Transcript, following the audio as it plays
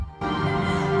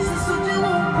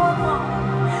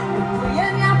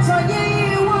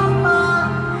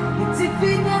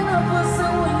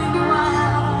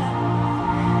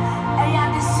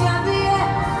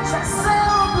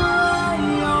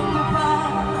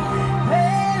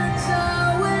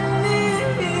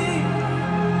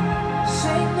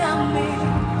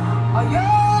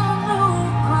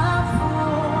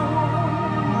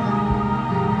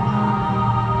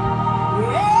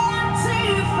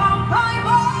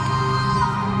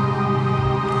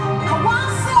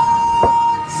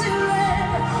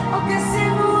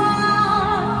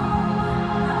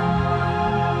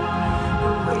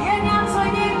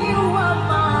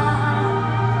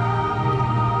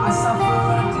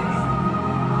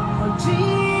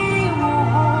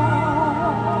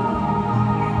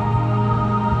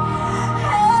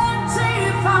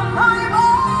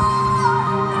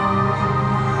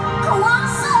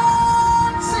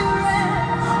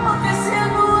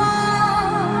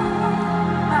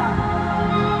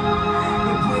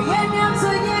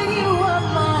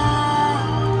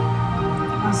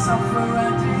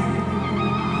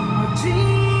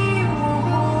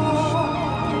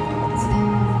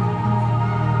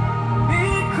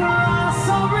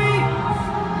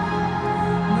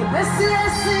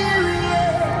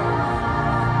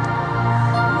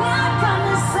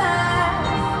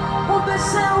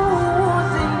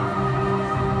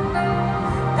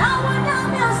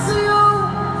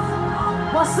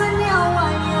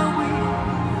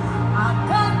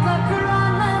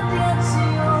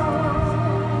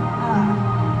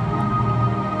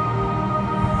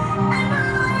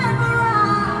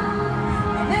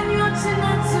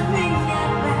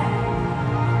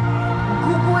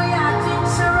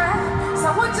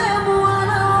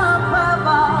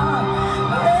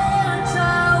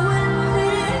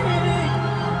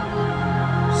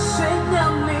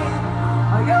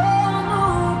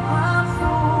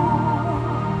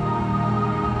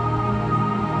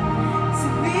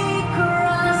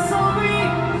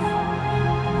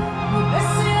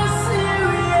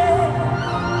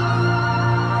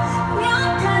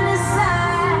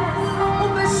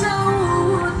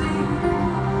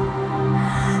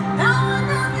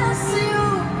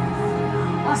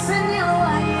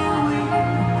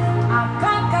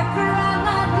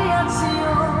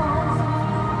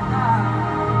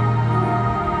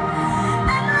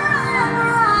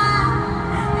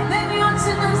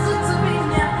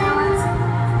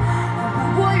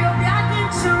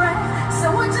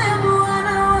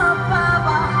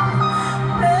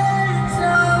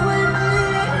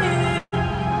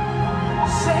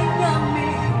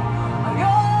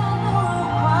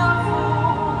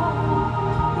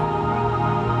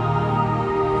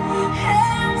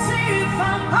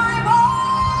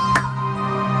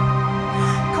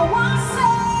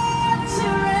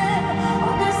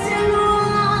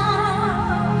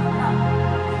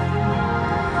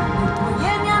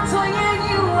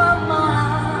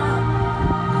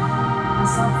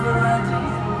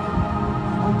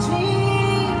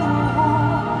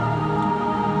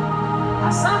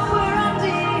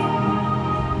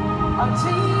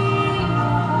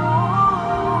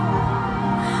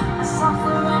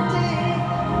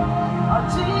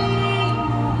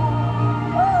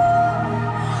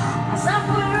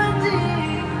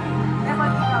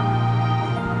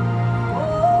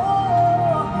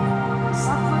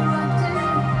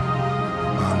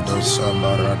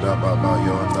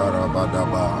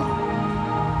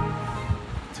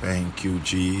Thank you,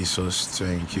 Jesus.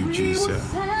 Thank you,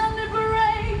 Jesus.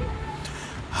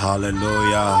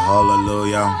 Hallelujah.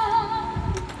 Hallelujah.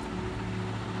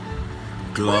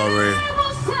 Glory.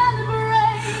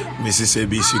 Mrs.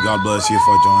 ABC, God bless you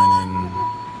for joining.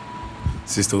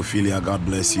 Sister Ophelia, God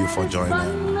bless you for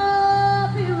joining.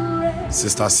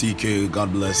 Sister CK,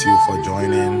 God bless you for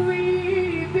joining.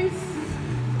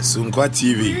 Sunkwa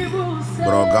TV,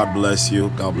 bro, God bless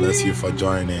you. God bless you for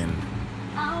joining.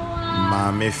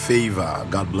 Mame Favor,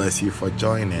 God bless you for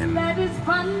joining.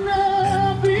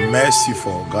 And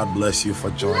Merciful, God bless you for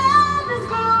joining.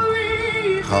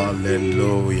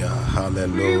 Hallelujah,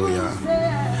 hallelujah.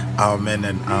 Amen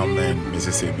and amen.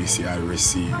 Mrs. ABC, I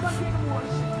receive.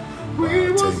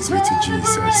 Wow, thanks be to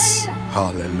Jesus.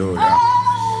 Hallelujah.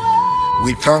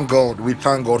 We thank God. We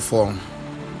thank God for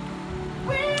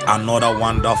another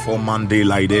wonderful Monday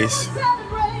like this.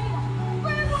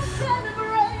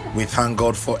 We thank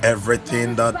God for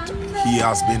everything that He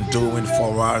has been doing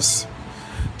for us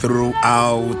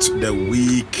throughout the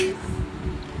week,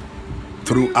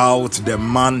 throughout the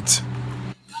month.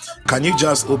 Can you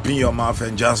just open your mouth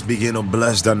and just begin to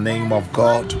bless the name of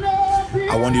God?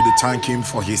 I want you to thank Him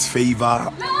for His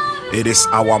favor. It is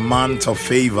our month of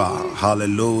favor.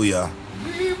 Hallelujah.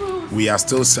 We are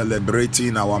still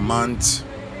celebrating our month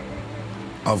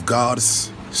of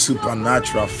God's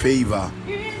supernatural favor.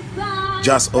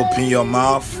 Just open your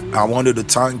mouth. I want you to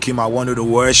thank Him. I want you to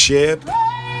worship.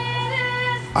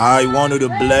 I want you to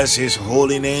bless His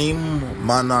holy name.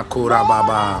 Manakura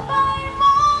Baba.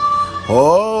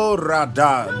 Oh,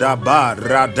 Rada, Daba,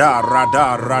 Rada,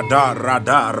 Rada, Rada,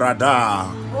 Rada,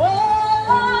 Rada.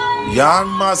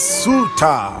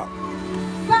 Yamasuta.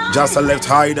 Just lift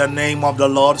high the name of the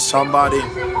Lord, somebody.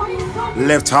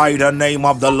 Lift high the name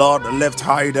of the Lord. Lift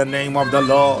high the name of the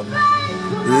Lord.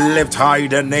 Lift high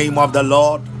the name of the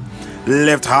Lord.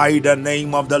 Lift high the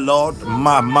name of the Lord.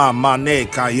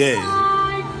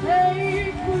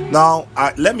 Now,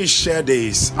 let me share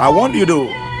this. I want you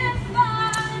to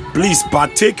please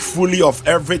partake fully of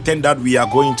everything that we are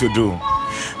going to do.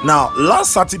 Now,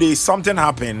 last Saturday, something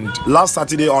happened. Last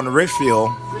Saturday on Refill,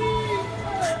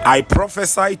 I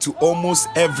prophesied to almost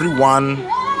everyone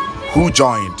who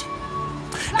joined.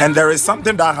 And there is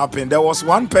something that happened. There was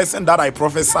one person that I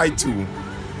prophesied to,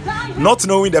 not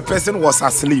knowing the person was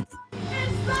asleep.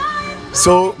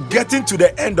 So getting to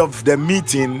the end of the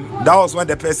meeting, that was when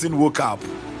the person woke up.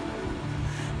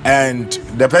 And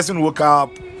the person woke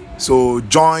up, So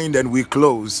joined and we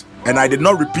closed, and I did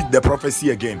not repeat the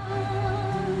prophecy again.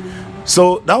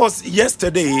 So that was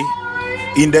yesterday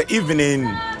in the evening.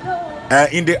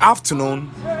 In the afternoon,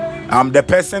 the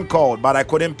person called, but I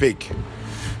couldn't pick.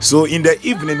 So in the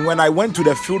evening, when I went to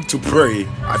the field to pray,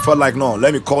 I felt like, no,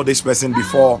 let me call this person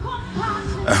before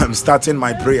starting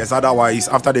my prayers. Otherwise,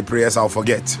 after the prayers, I'll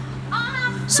forget.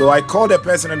 So I called the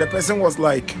person, and the person was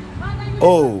like,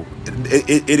 oh,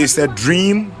 it is a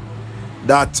dream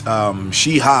that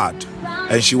she had,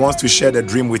 and she wants to share the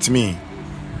dream with me.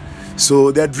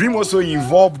 So the dream also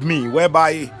involved me,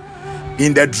 whereby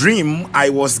in the dream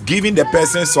I was giving the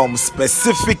person some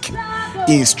specific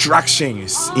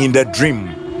instructions in the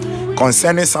dream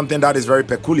concerning something that is very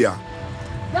peculiar.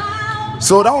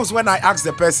 So that was when I asked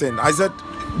the person, I said,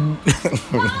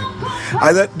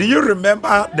 do you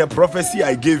remember the prophecy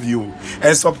I gave you?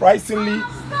 And surprisingly,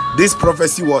 this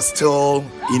prophecy was still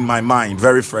in my mind,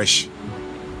 very fresh.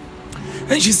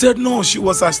 And she said, no, she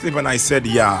was asleep. And I said,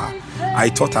 yeah, I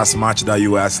thought as much that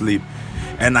you were asleep.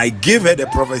 And I gave her the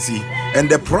prophecy, and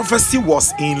the prophecy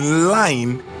was in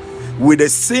line with the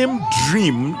same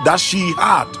dream that she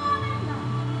had.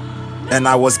 And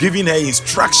I was giving her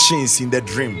instructions in the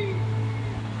dream.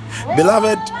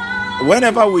 Beloved,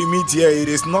 whenever we meet here, it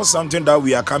is not something that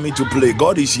we are coming to play.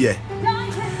 God is here.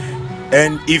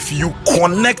 And if you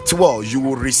connect well, you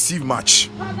will receive much.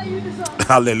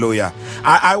 Hallelujah.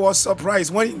 I was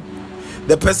surprised when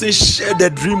the person shared the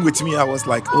dream with me. I was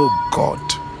like, oh God.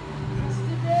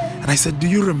 And I said, do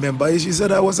you remember? She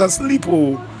said, I was asleep.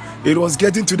 Oh, it was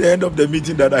getting to the end of the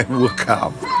meeting that I woke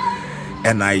up.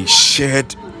 And I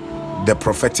shared the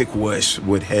prophetic words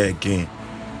with her again.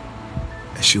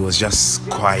 And she was just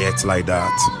quiet like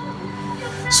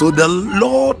that. So the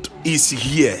Lord is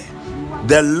here.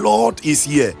 The Lord is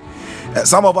here.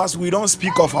 Some of us, we don't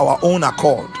speak of our own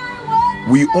accord.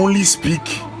 We only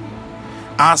speak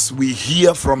as we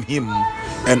hear from Him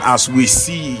and as we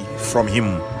see from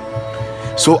Him.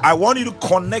 So I want you to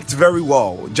connect very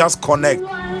well. Just connect.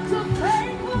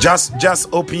 Just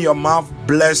open your mouth,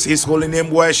 bless His holy name,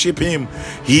 worship Him.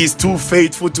 He is too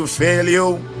faithful to fail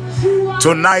you.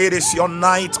 Tonight is your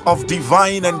night of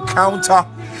divine encounter.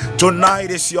 Tonight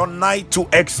is your night to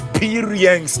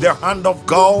experience the hand of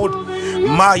God.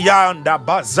 Mayanda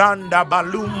bazanda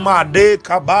baluma de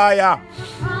kabaya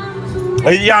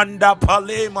yanda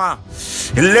palema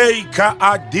leika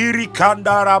adiri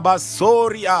kandara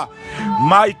basoria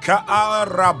maika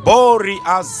arabori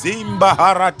azimba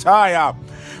harataya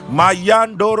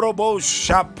mayando robo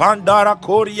shapandara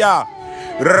koria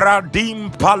radim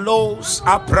palos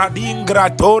apradin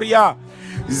gratoria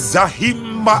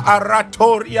zahimba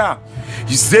aratoria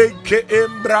zeke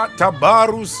embra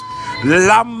tabarus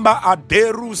lamba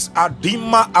aderus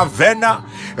adima avena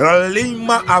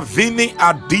lima avini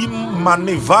adim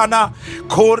manivana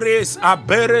kores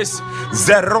aberes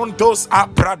zerontos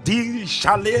apradi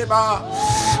shaleva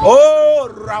oh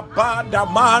rabada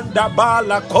manda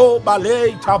bala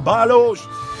kobale tabalos.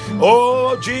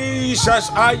 Oh Jesus,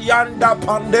 ayanda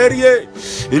panderie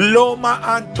iloma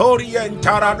antoria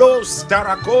tarados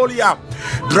tarakolia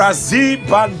drazi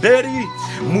panderi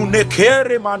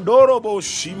munekere mandorobo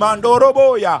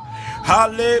shimandoroboya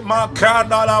hale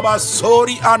makana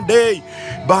labasori ande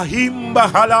bahimba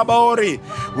halabori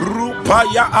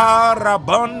rupaya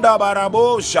arabanda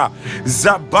barabosha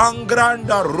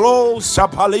zabangranda rosa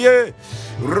palie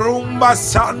rumba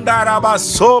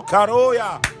sandarabaso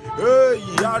karoya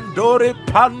Yandore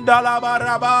pandala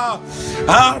baraba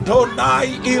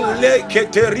Adonai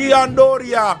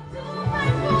ileketeriandoria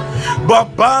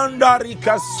Babanda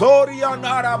rikasoria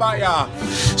narabaya.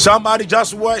 Somebody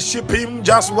just worship Him,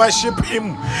 just worship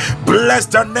Him. Bless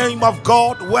the name of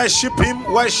God. Worship Him,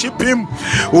 worship Him,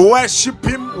 worship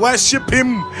Him, worship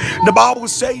Him. The Bible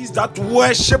says that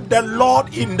worship the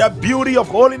Lord in the beauty of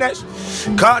holiness.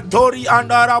 Katori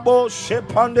andarabo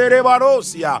shepandere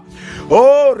barosia.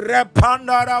 Oh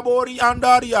repandarabori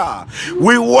andaria.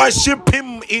 We worship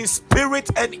Him in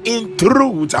spirit and in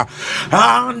truth.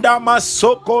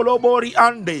 Andamasokolo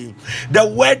ande. The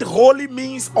word holy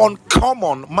means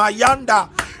uncommon. Mayanda.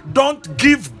 Don't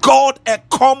give God a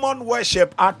common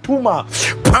worship. Atuma,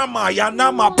 Pama,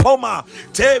 Yanama, Poma,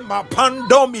 Tema,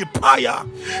 Pandomi, Paya,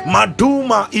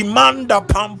 Maduma, Imanda,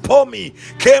 Pampomi,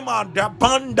 Kema,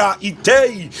 Dabanda,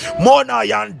 Itei, Mona,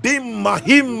 Yandim,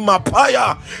 Mahim,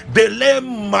 Mapaya,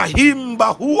 Belem, Mahim,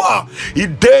 Bahua,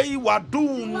 Idei,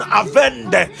 Wadun,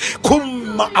 Avende,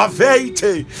 Kum, ma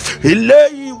aveite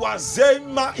ilei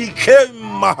wazema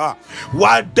ikema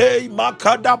wade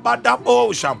makada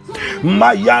badabosha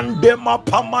mayande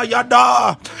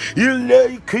mapamayada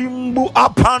ilei kimbu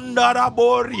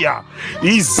apandaraboria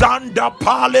izanda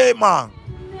palema.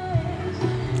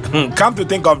 Come to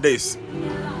think of this,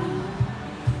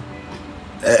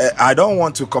 I don't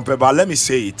want to compare, but let me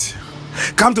say it.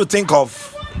 Come to think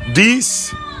of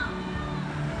these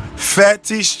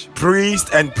fetish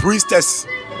priests and priestess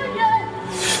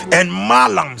and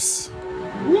malams.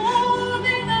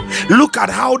 Look at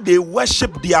how they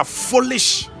worship their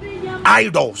foolish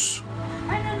idols.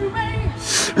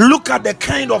 Look at the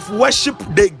kind of worship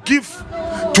they give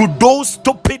to those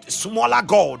stupid smaller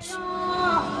gods.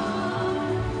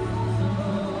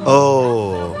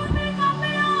 Oh,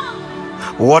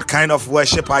 what kind of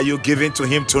worship are you giving to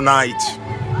him tonight?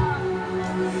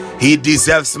 He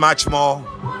deserves much more.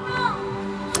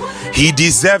 He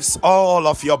deserves all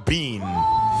of your being.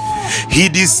 He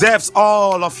deserves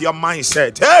all of your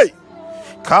mindset. Hey,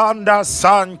 Kanda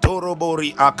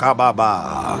Santorobori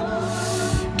Akababa.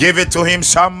 Give it to him,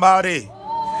 somebody.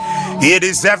 He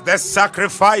deserves the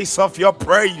sacrifice of your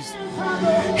praise.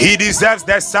 He deserves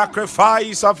the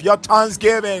sacrifice of your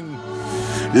thanksgiving.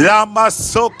 Lama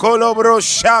Sokolobro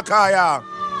Shakaya.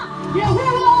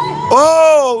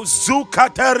 Oh,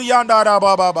 Zukaterianda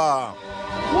Rababa.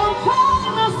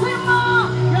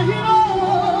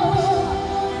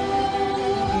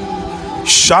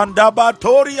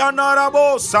 Shandabatoriana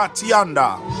Rabo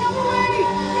Satianda.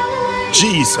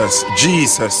 Jesus,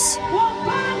 Jesus.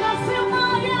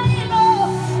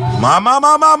 Mama,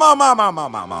 mama, mama, mama,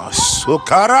 mama.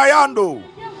 Sukarayando.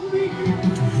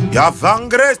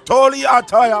 Yavangre toli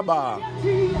atayaba.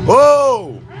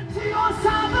 Oh.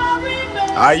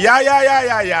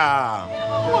 Ayayayayaya.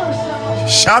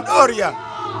 Shadoria.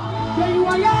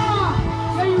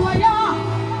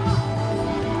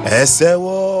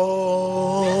 Esewo.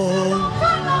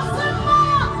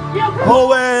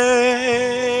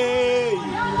 Away.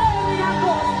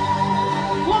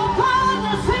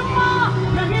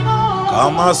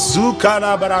 Kamasuka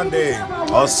na brande.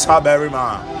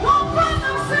 Osaberima.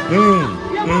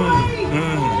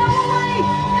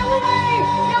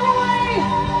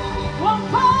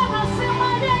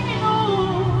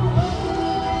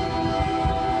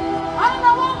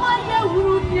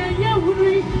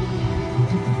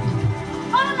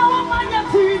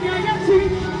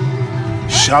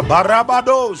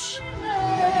 Shabarabados.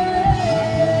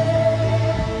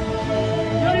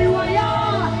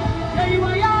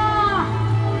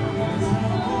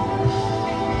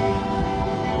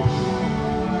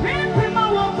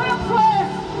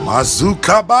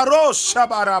 Mazuka Baro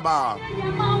Shabaraba.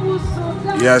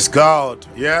 Yes, God.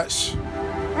 Yes.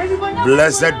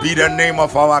 Blessed be the name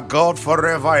of our God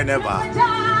forever and ever.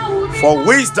 For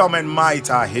wisdom and might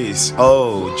are his.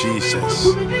 Oh, Jesus.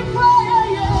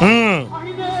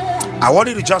 I want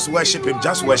you to just worship him.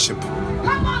 Just worship.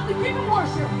 Come on, the king of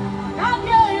worship.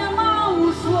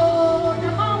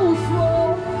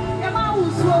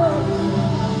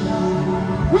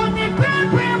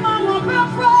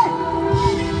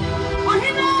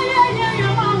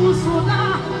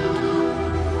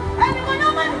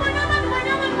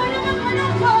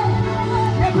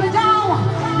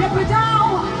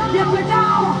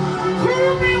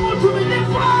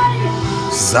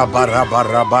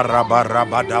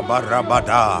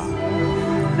 Zabarabarabarabarabada.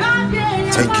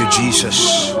 Thank you, Jesus.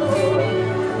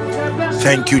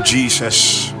 Thank you,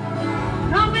 Jesus.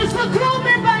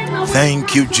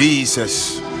 Thank you,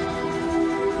 Jesus.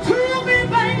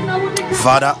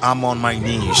 Father, I'm on my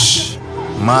knees.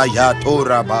 Maya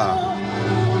Toraba.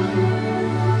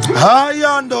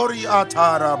 Hayandori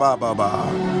Ataraba Baba.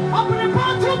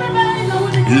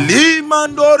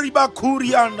 Limandori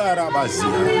Bakuri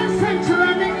Andarabazia.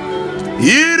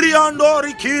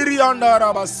 Iriandori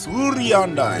Kiriandarabasuri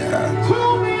Andaya.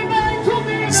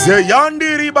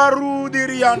 Zeyandiri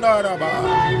Barudiri Andaraba.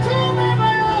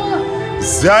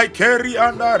 Zaikeri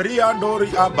Andari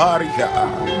Andori Abarika.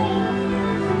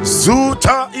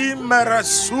 Zuta Imera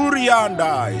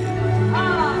Suriandai.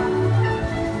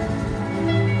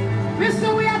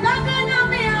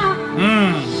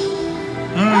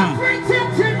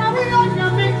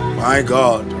 My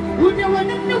God.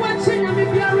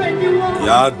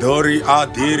 Yadori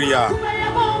Adiria.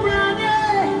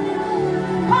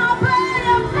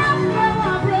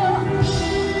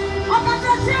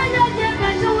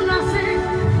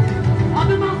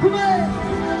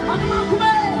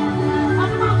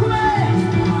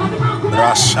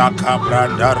 Rashaka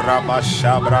Branda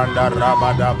Rabasha Branda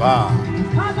Rabadaba.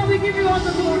 Father, we give you all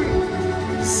the glory.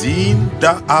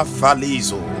 Zinda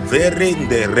Afalizo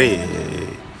Verendere.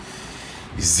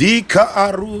 Zika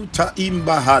aruta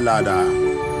imbahalada.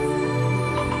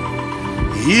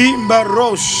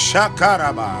 Imbaro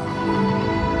shakaraba.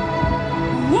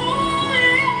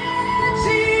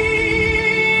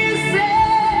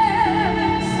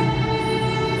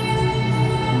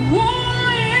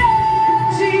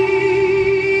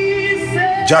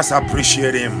 Just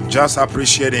appreciate him. Just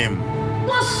appreciate him.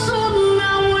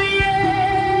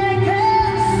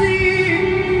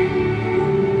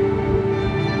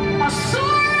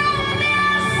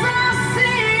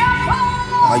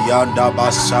 Ayanda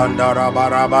basanda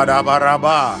rabarabada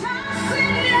baraba.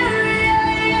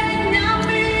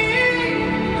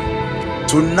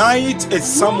 Tonight is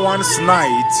someone's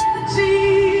night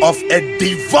of a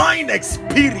divine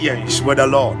experience with the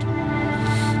Lord.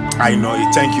 I know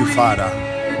it. Thank you, Father.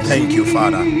 Thank you,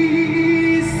 Father.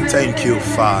 Thank you,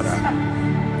 Father.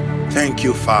 Thank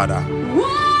you, Father.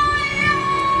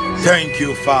 Thank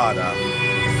you, Father.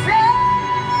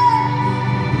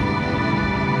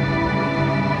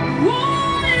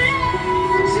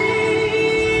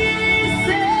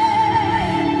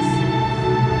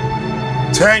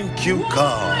 Thank you,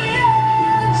 God.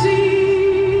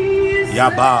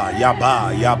 Yaba,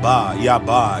 yaba, yaba,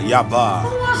 yaba, yaba.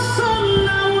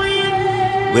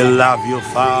 We love you,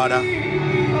 Father.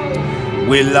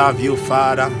 We love you,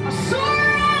 Father.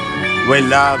 We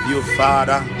love you,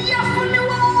 Father.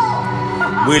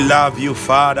 We love you,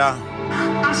 Father.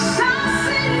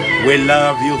 We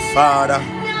love you, Father.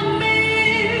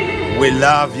 We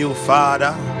love you,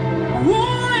 Father.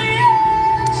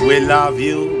 We love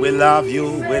you, we love you,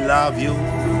 we love you.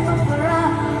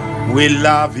 We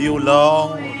love you,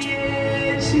 Lord.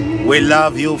 We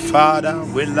love you, Father.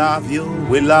 We love you,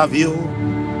 we love you.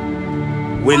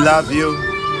 We love you.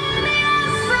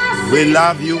 We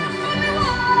love you.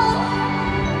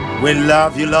 We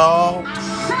love you, Lord.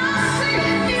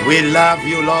 We love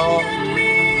you, Lord.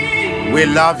 We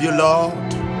love you, Lord.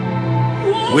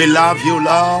 We love you,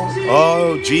 Lord.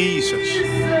 Oh,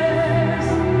 Jesus.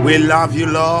 We love you,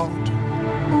 Lord.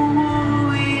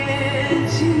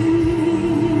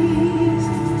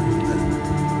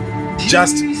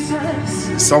 Just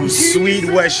some sweet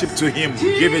worship to him.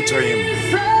 Give it to him.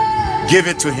 Give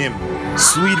it to him.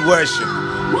 Sweet worship.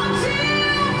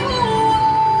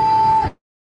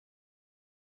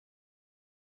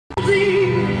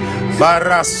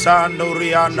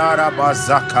 Barasandurianara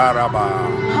bazakaraba.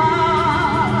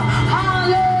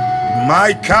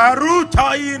 My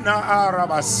karuta ina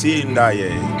arabasinda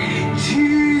ye.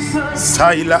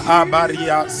 Saila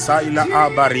abaria, saila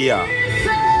abaria.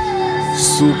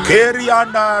 Sukeri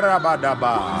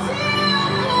andarabadaba.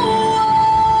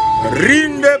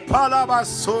 Rinde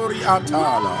palabasori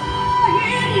atala.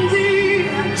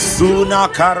 Suna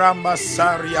karamba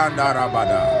sari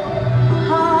andarabada.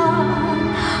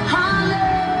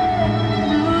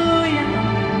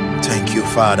 Thank you,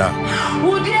 Father.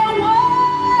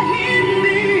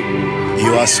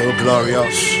 You are so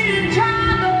glorious.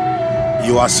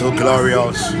 You are so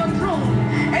glorious.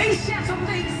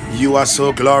 You are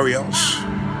so glorious.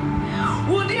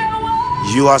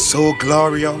 You are so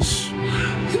glorious.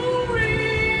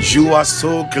 You are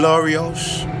so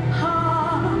glorious.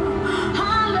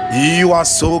 You are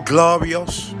so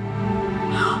glorious.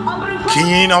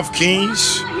 King of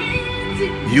kings,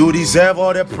 you deserve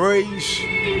all the praise.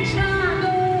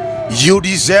 You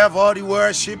deserve all the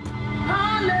worship.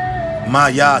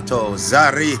 Mayato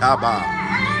Zarihaba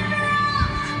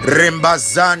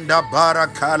Rembazanda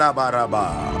Barakala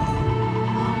Baraba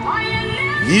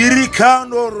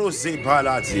Irikando Rose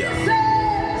Palatia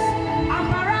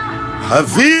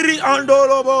Haviri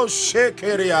Andolobo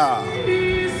Shekeria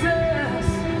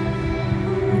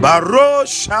Baro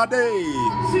Shade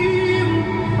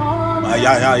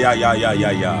ya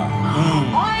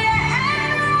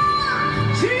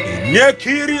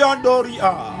Nekiri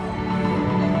Andoria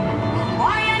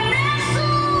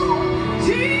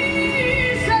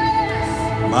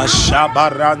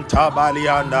Mashabaranta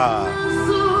Balianda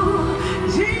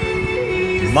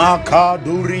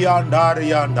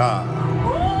Makaduriandarianda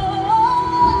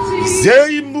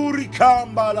Zeimuri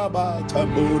Kambalaba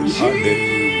Tamburi Ande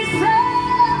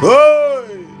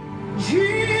Hey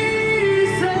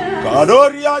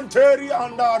Kadorianteri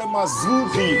Andar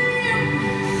Mazuki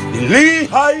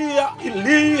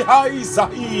Ilihai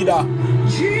Zahida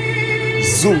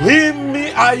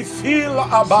Zuhimi I feel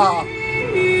Abba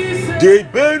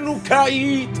Debenu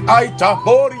Kait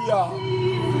Aitahoria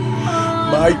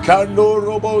Maikando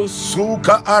Robo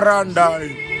Suka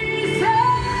Arandai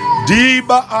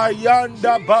Diba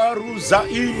Ayanda Baruza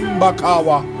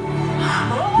Imbakawa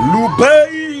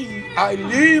Lubei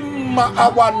Ailima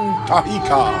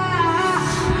Awantahika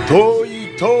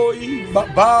Toi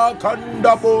baba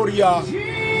kandaboria.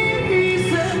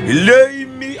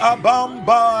 Leimi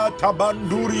abamba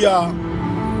tabanduria.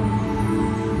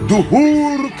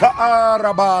 Duhur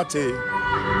kaarabate.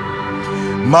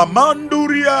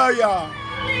 Mamanduriaya.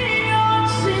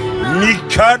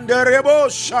 Nikanderebo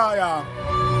shaya.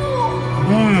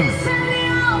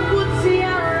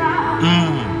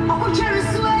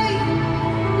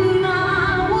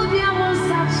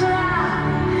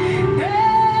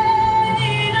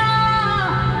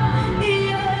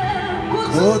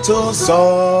 Koto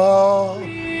so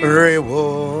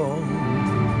rewo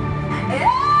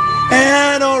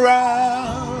and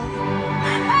around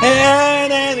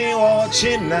and any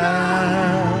watching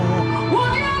now.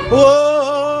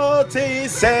 Oh,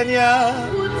 Tisanya,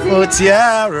 oh,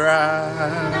 Tiara.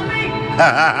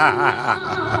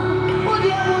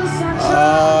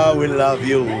 Ah, we love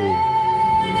you,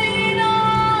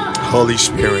 Holy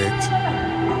Spirit.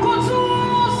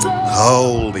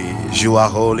 Holy, you are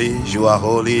holy, you are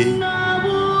holy.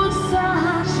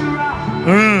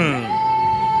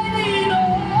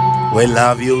 We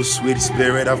love you, sweet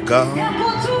Spirit of God.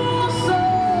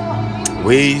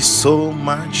 We so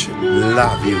much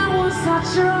love you.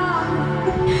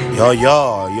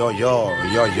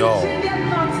 Yo.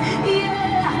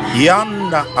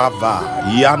 Yana ava.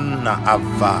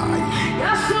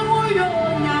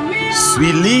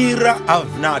 Swilira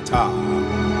avnata.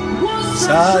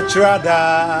 Satrada.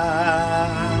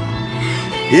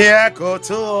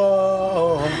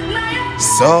 Yekoto.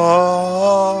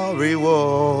 Sorry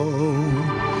wo.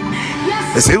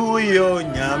 Siuyo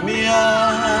nyamia.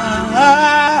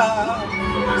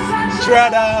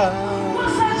 Trada.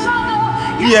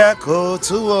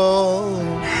 Yekoto.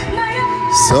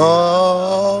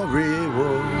 Sorry wo.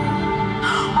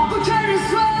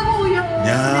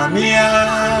 Nyamia.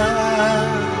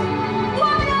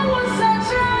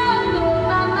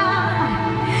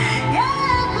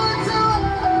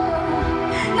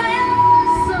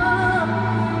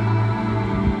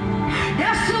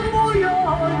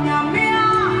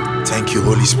 Thank you,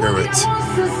 Holy Spirit.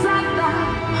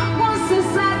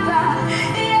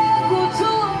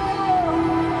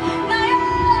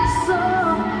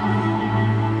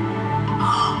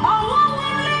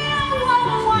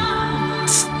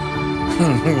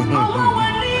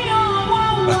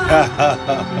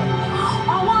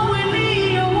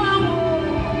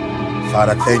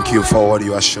 Father, thank you for what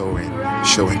you are showing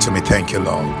to me. Thank you,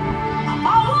 Lord.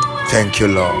 Thank you,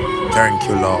 Lord. Thank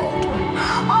you, Lord.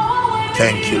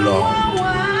 Thank you, Lord.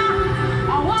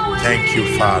 Thank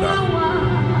you, Father.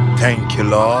 Thank you,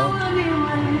 Lord.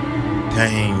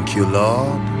 Thank you,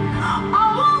 Lord.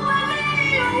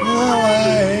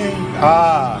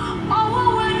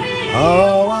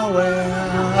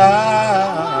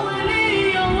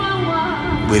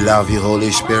 We love you,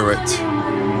 Holy Spirit.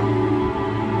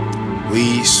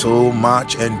 We so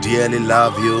much and dearly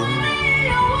love you.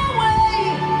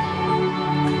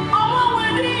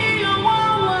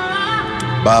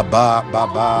 Baba.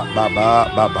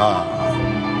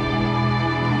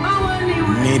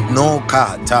 Nidno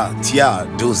kata tia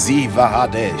doziva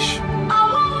hadesh.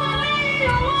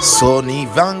 Soni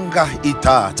vanga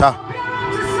itata.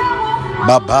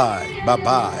 Bye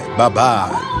bye.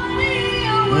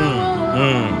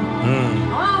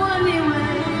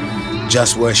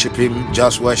 Just worship him.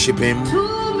 Just worship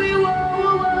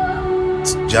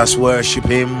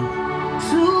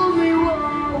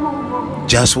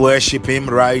him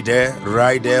right there,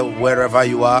 wherever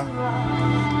you are.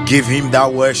 Give him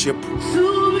that worship.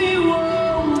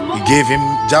 Give him,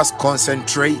 just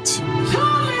concentrate.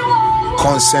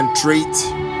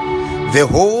 The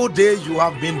whole day you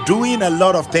have been doing a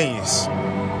lot of things.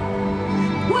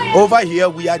 Over here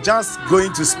we are just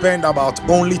going to spend about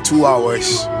only 2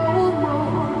 hours.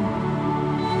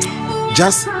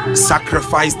 Just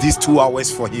sacrifice these 2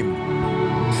 hours for him.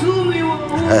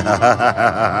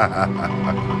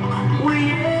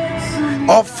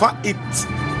 Offer it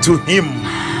to him.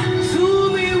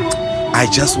 I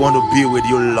just want to be with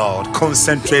you, Lord.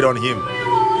 Concentrate on him.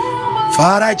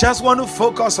 Father, I just want to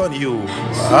focus on you.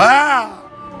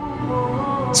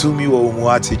 To me,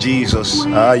 Omuati Jesus.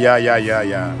 Yeah.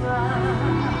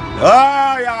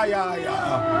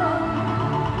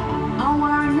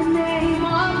 Power in the name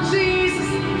of Jesus.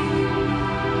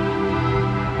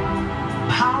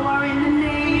 Power in the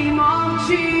name of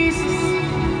Jesus.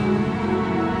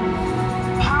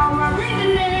 Power in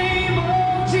the name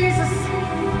of Jesus.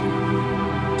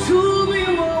 To me,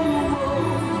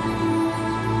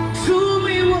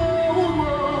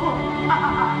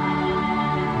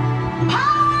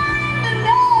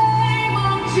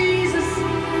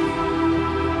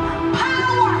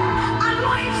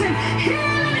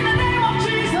 Healing in the name of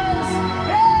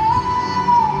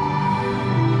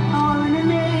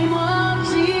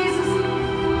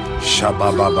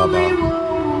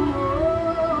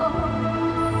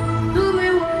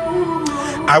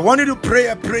I want you to pray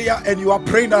a prayer, and you are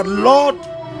praying that, Lord,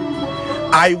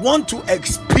 I want to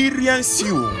experience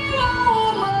you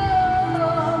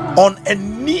on a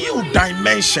new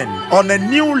dimension, on a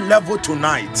new level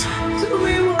tonight.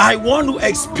 I want to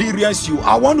experience you.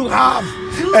 I want to have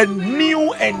a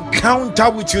new encounter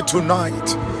with you tonight.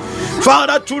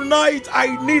 Father, tonight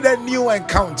I need a new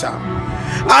encounter.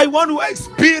 I want to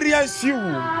experience you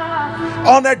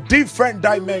on a different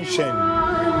dimension.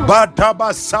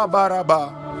 Badaba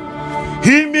sabaraba.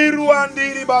 Himiru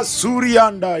andiri basuri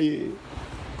andaye.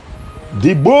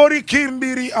 Dibori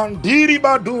kimbiri andiri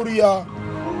baduria.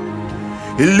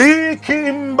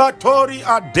 Likimbatori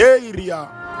adeiria.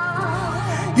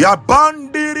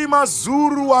 Yabandiri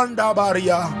mazuru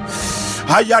andabaria.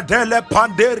 Hayadele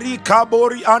panderi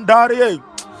kabori andare.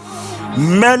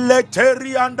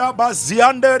 Meleteri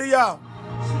andabazianderia.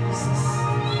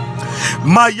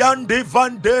 Mayande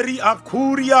vanderi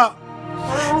akuria.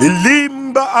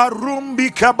 Limba arumbi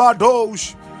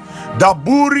kabadosh.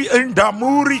 Daburi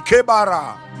indamuri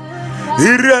kebara.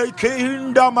 Ireke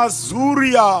inda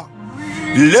mazuria.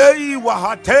 Lei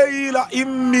wahateila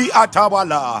immi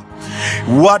atawala.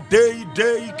 Wadei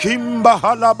dei kimba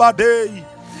halabadei.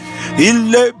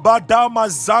 Ile badama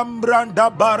zambranda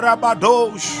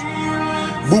barabadosh.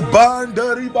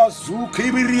 Bubanda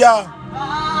ribazuki biria.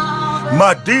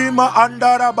 Madima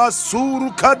andara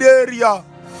basuru kaderia.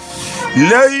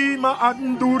 Leima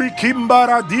anduri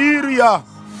kimbaradiria.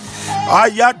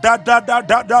 Ayada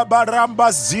da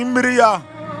baramba zimria.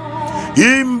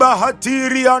 Imba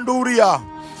hatiri anduria.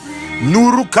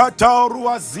 Nurukataru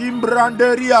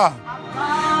azimbranderia.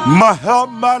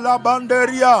 Mahamala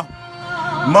banderia.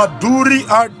 Maduri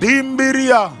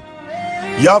adimbiria.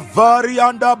 Yavari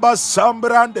anda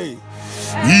basambrande.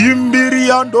 Imbiri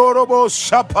andorobo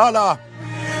shapala.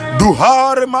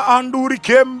 Duhare ma anduri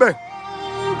kembe.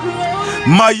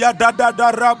 Mayada da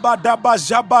rabada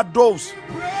bajabados.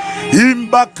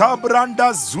 Imba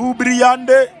kabranda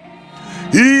zubriande.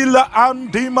 Ila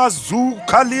andima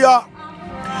zukalia.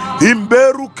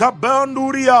 Imberu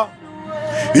kabanduria.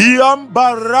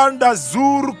 Iambaranda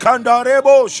zur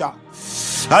kandarebosha.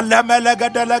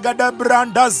 Alamelegada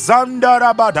branda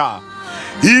zandarabada.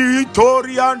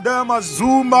 Itorianda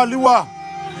mazumaliwa.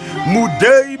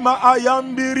 Mudeima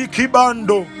ayambiri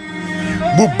kibando.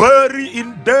 Buberi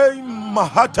indei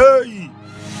mahatei.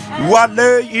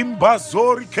 Wale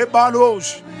imbazori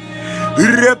kebalosh.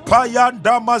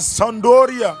 Repayanda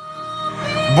masandoria.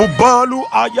 Bubalu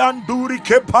ayanduri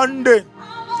kepande.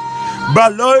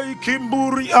 Balai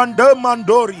kimburi ande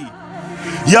mandori.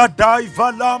 Yadai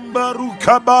valambaru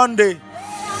kabande.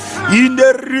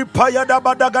 Inde ripayada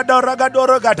badagada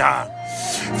ragadoragada.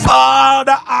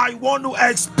 Father, I want to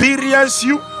experience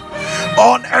you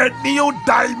on a new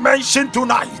dimension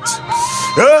tonight.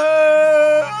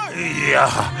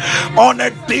 On a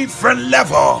different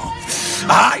level.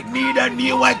 I need a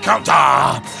new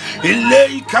encounter.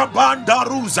 Ileika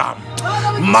bandaruza.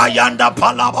 Mayanda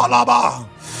palabalaba.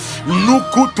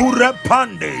 Nukuture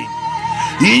pande.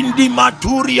 Indi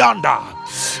maturianda.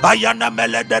 Ayana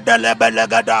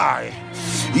meledelebelegadai.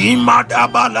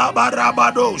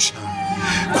 Imadabalabarabadosha.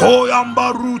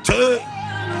 Koyambarute.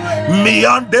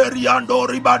 Mianderiando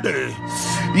ribade.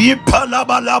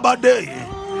 Ipalabalabade.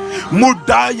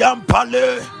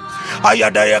 Mudayampale.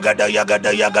 Ayada yagada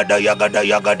yagada yagada yagada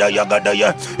yagada yagada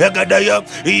yagadaya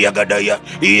yagadaya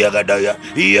yagadaya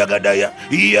yagadaya yagadaya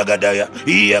yagadaya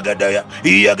yagadaya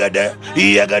yagadaya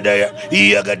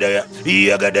yagadaya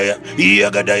yagadaya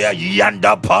yagadaya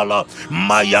yanda pala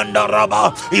mayanda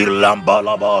raba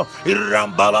irambalaba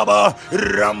irambalaba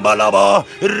irambalaba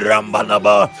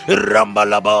irambalaba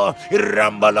irambalaba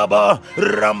irambalaba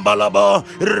irambalaba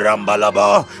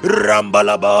irambalaba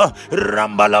irambalaba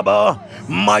irambalaba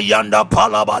Mayanda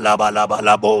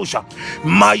palabalabalabosha.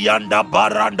 Mayanda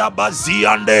baranda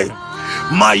baziande.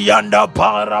 Mayanda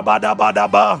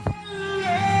parabadabadaba.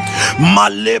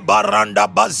 Male baranda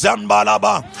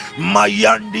bazambalaba.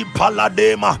 Mayandi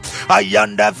paladema.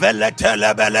 Ayanda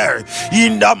veletelebele.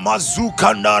 Inda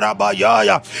mazukanda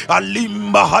rabayaya.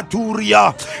 Alimba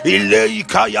haturia.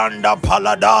 Ileika yanda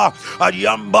palada.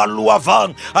 Ayamba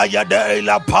luavan.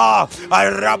 Ayadela pa.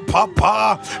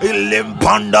 Ayapapa.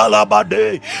 Ilimpanda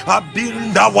labade.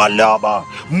 Abinda walaba.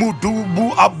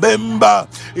 Mudubu abemba.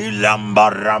 Ilamba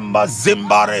ramba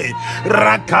zimbare.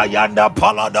 Rakayanda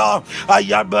palada.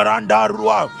 Ayabaranda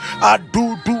rua.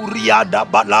 Adudu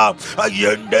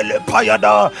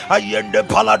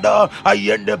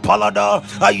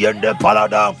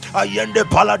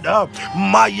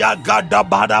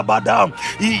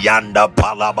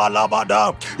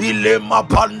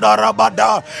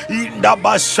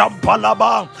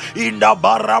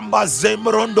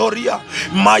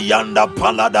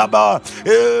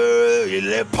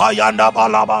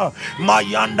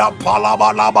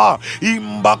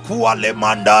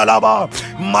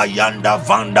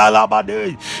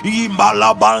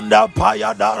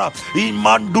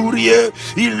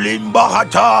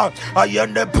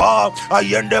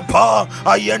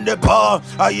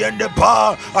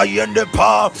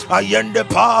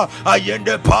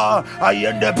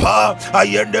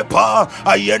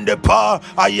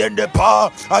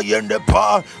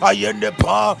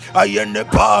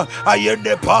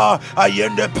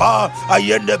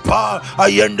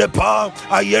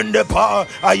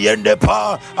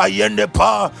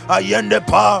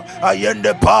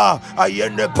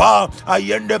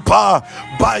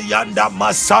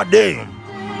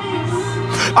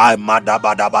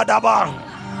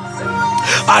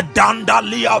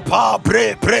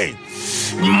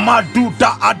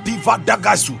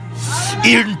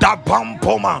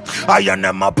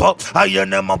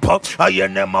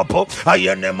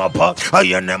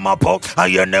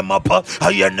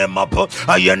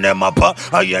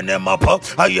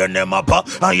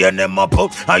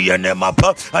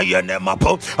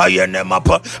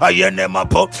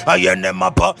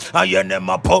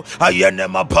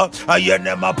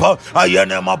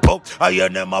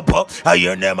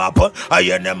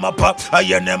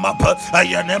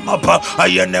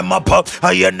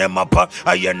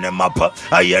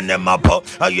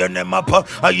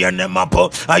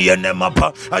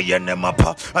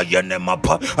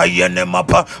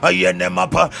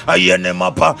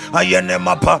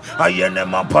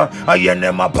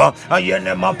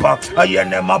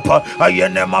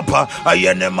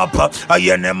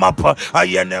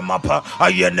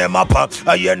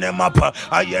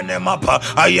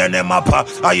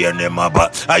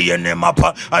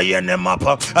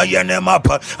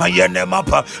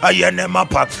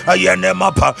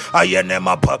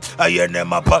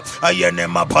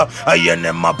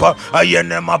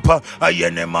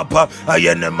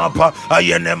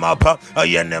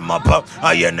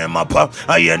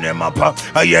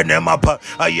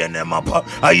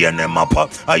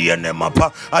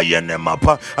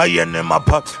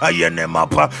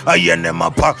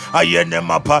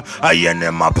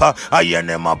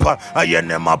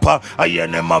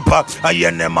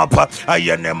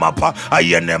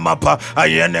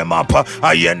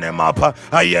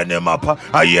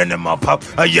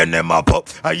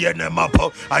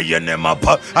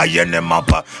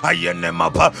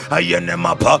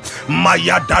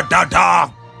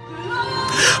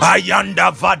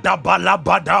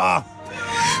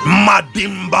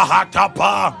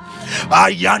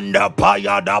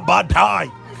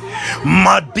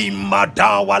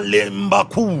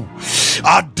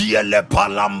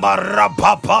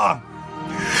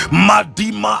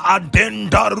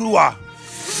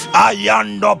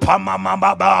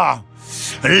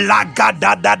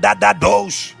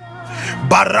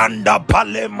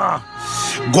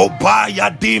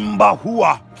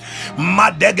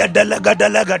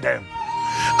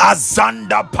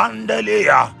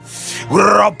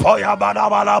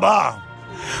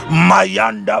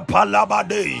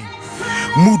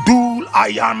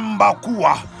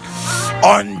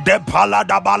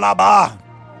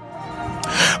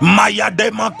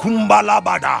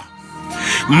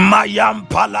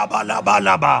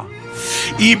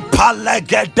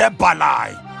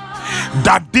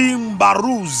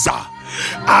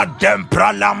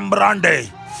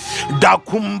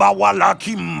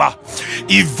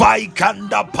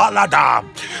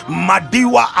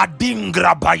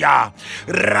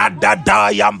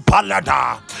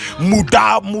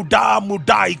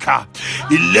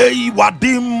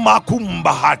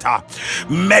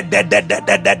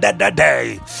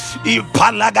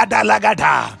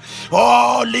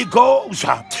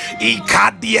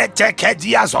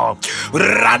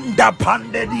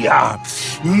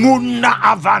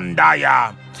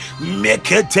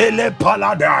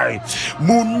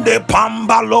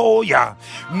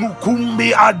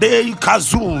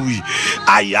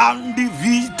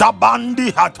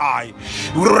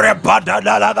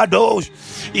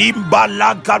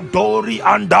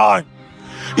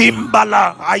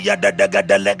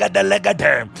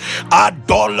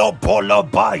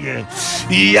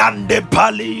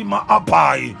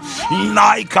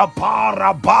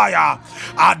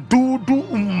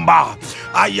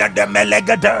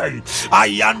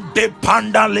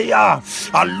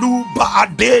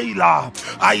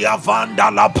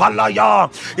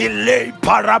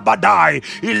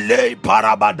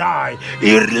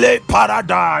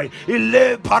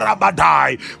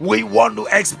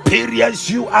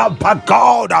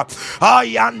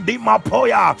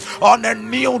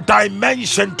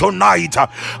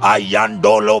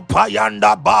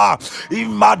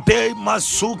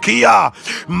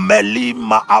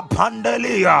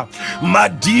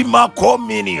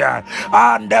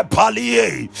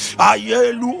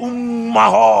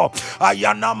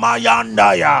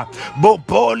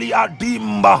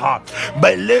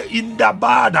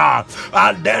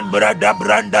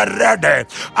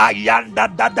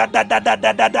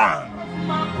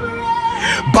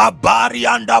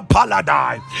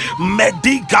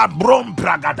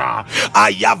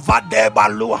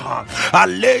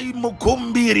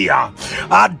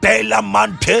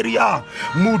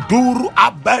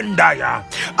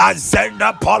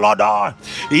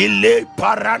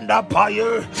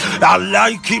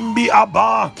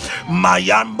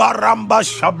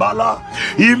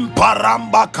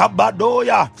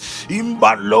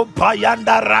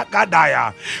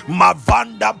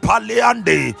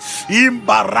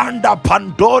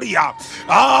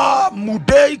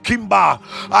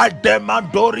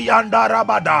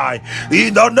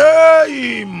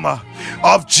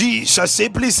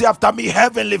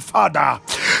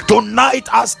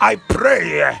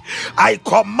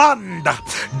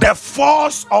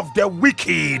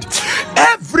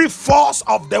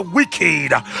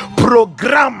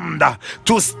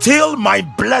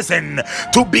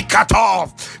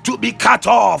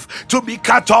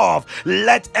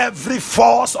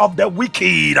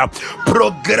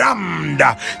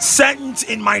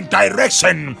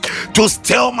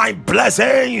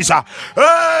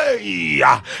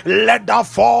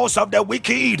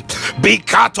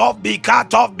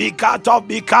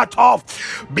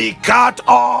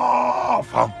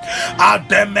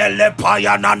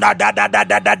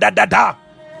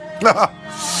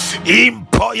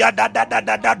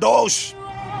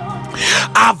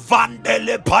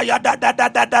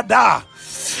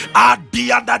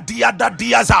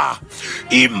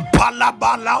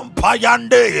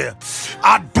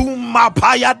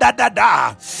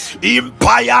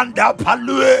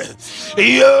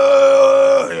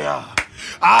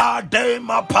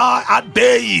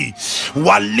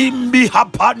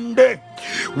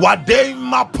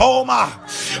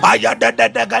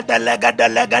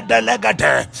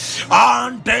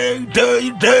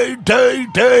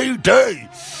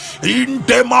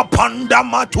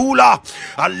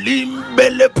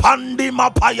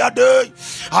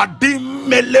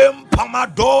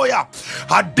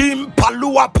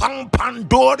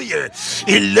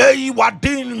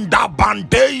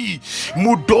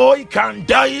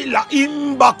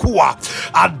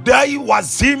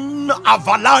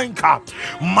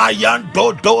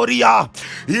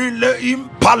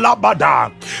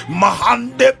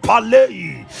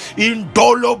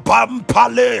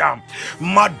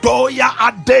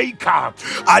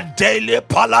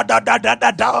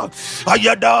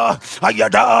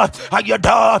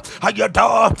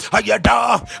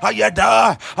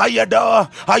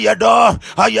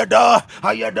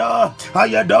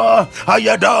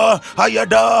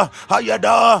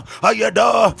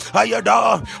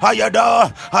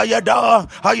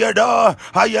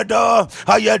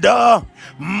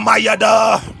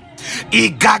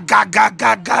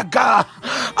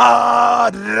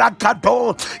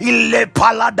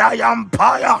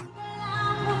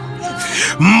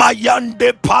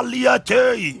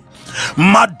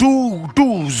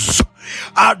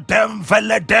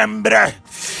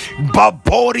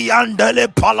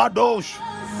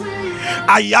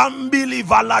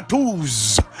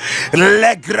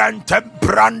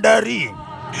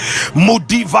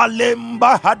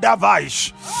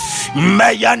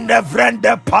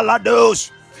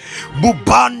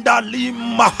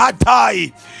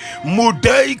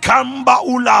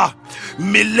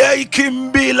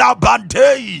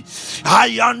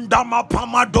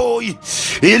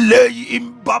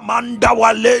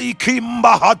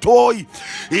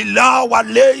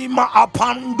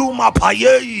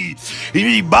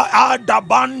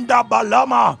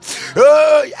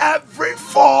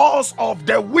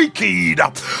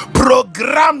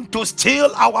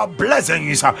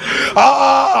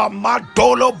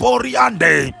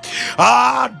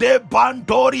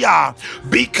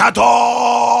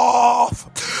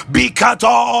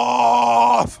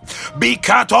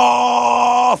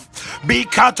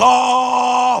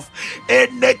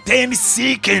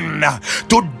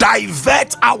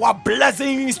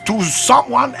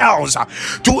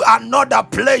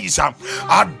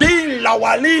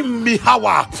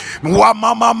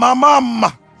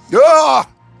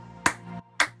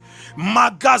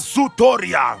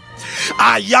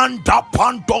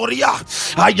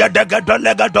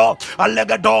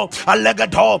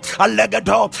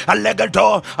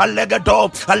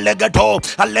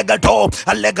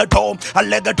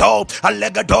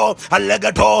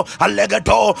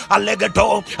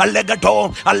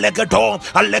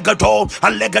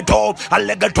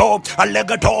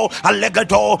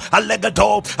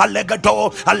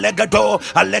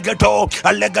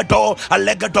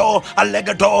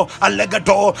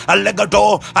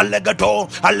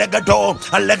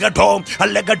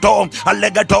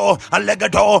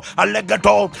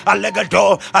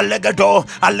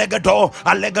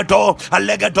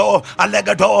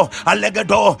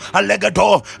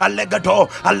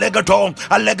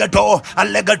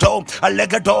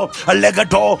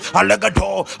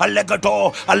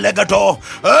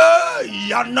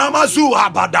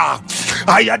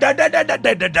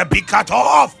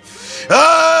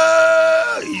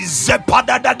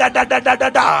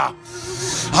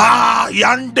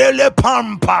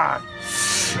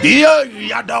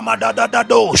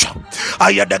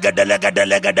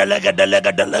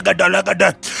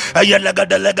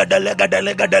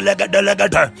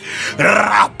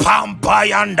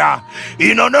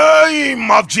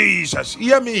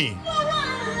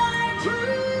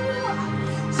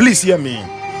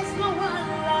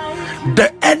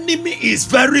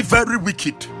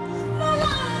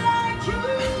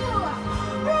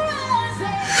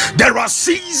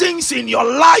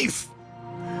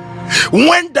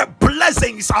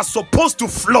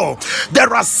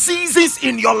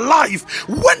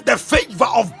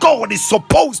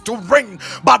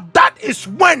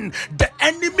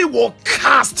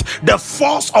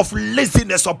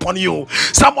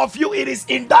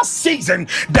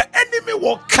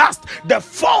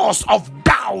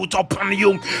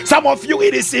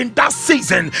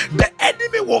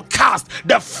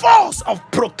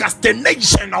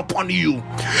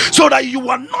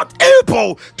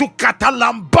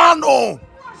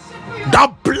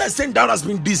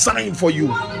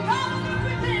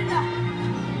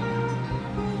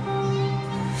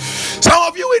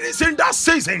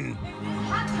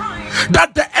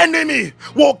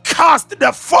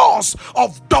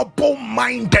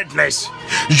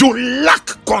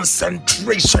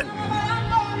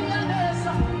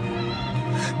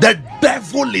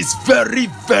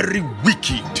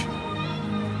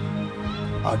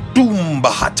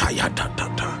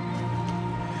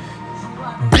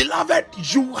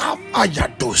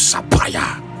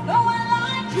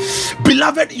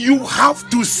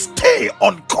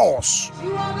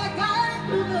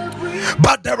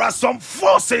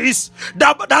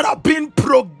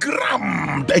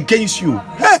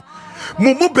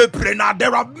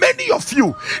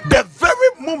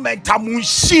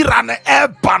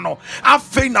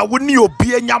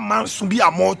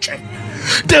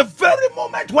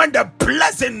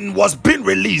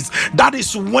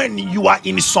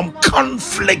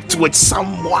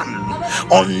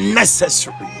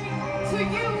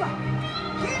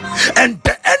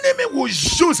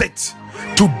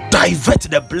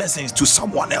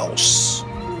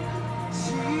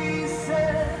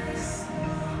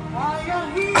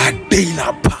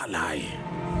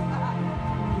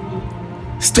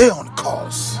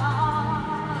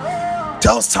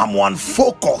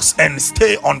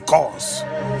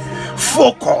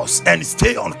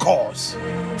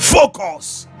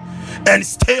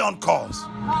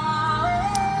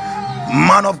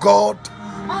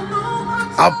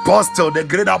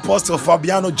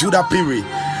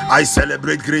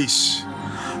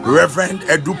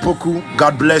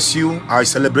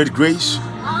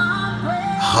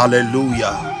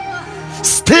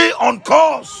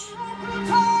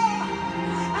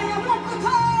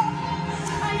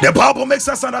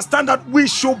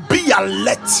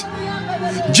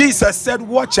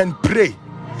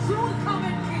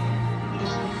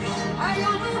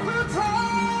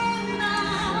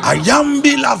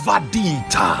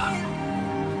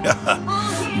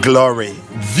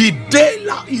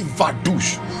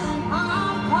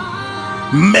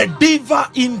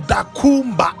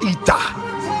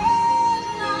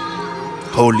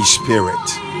Holy Spirit.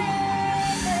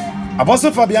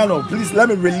 Apostle Fabiano, please let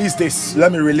me release this.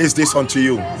 Let me release this unto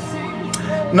you.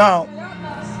 Now,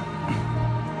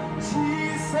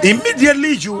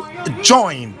 immediately you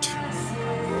joined.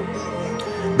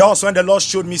 That was when the Lord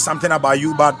showed me something about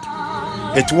you, but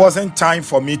it wasn't time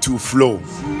for me to flow.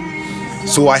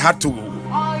 So I had to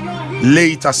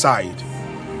lay it aside.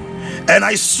 And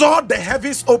I saw the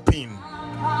heavens open.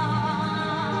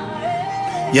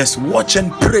 Yes, watch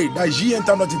and pray that ye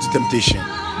enter not into temptation.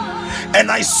 And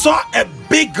I saw a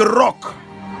big rock.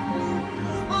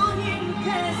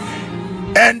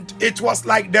 And it was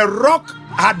like the rock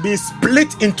had been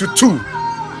split into two.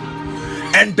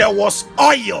 And there was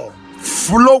oil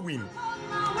flowing.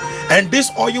 And this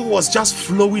oil was just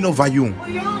flowing over you.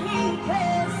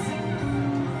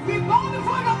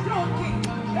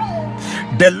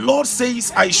 The Lord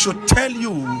says, I should tell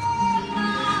you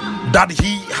that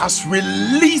He has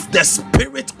released the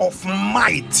spirit of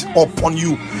might upon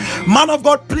you. Man of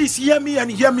God, please hear me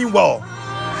and hear me well.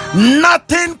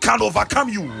 Nothing can overcome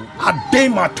you.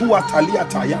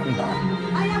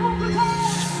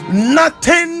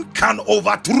 Nothing can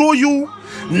overthrow you.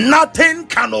 Nothing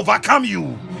can overcome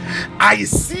you. I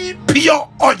see pure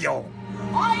oil,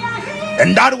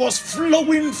 and that was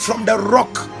flowing from the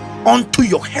rock onto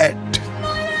your head.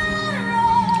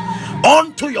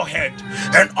 Onto your head,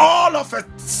 and all of a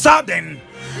sudden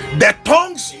the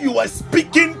tongues you were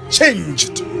speaking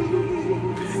changed.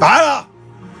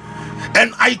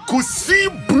 And I could see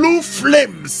blue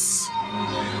flames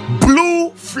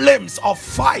of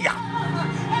fire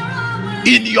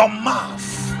in your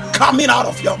mouth, coming out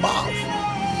of your mouth.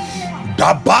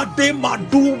 Dabade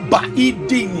madu ba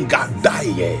idinga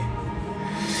daye,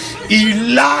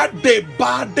 ila de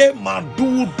bade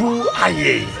madudu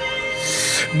aye.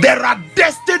 There are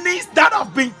destinies that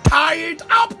have been tied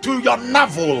up to your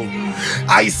navel.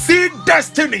 I see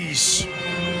destinies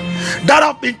that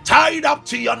have been tied up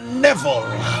to your navel.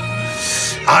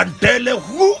 And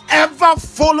whoever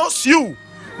follows you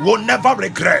will never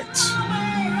regret,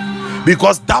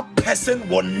 because that person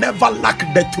will never lack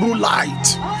the true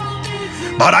light.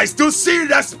 But I still see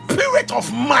the spirit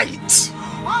of might.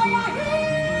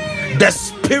 The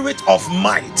spirit of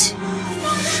might.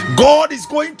 God is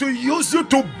going to use you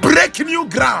to break new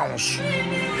grounds.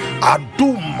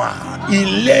 Aduma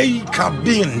ilei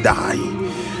kabindai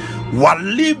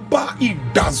waliba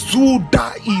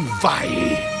idazuda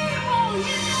ivai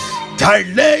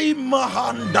tailei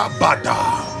mahanda bada.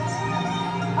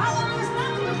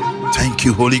 Thank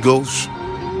you, Holy Ghost.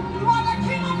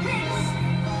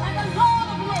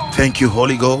 Thank you,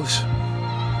 Holy Ghost.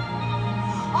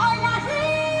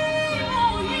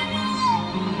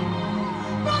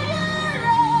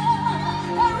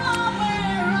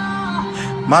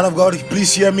 Man of God,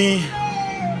 please hear me.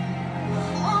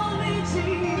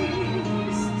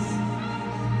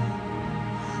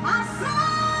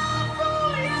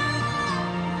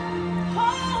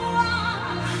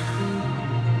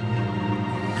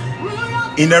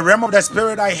 In the realm of the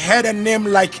spirit, I heard a name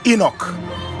like Enoch.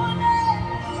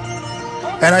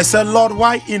 And I said, Lord,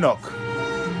 why Enoch?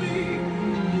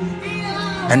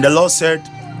 And the Lord said,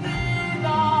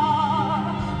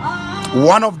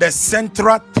 one of the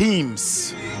central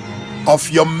themes of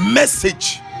your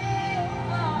message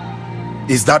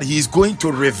is that He is going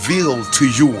to reveal to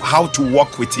you how to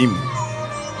walk with Him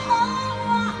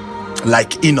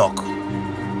like Enoch,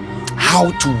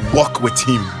 how to walk with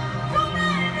Him.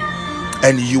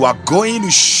 And you are going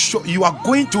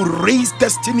to raise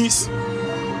destinies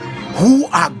who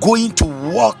are going to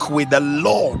walk with the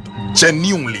Lord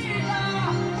genuinely.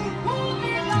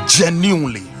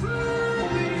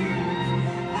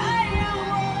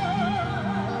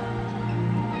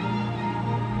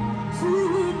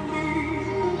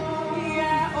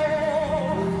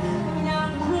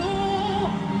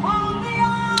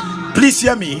 Please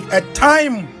hear me. A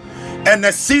time and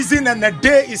a season and a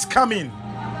day is coming.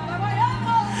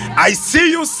 I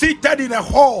see you seated in a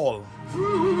hall.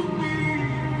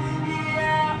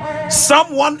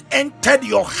 Someone entered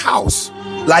your house,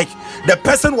 like the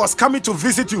person was coming to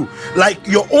visit you, like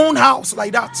your own house,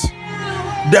 like that.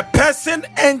 The person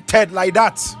entered like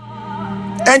that,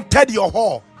 entered your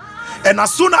hall, and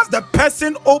as soon as the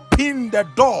person opened the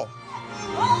door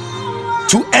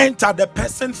to enter, the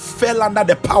person fell under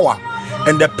the power,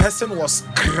 and the person was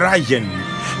crying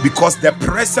because the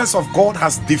presence of God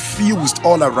has diffused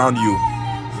all around you.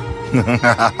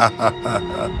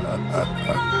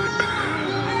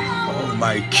 Oh,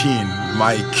 my King,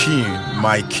 my King,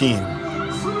 my King.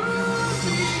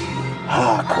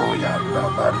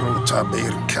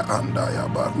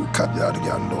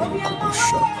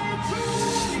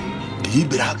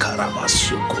 Ibra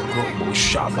karabasukorobo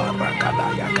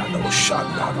shabarakadayakado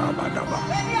shandarabadaba.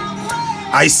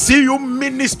 I see you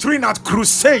ministering at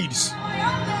crusades,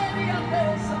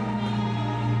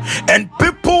 and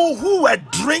people who were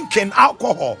drinking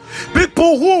alcohol,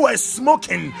 people who were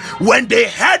smoking, when they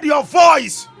heard your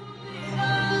voice,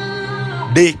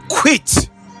 they quit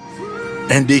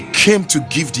and they came to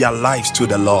give their lives to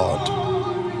the Lord.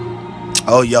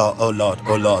 Oh yeah, oh Lord,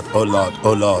 oh Lord, oh Lord,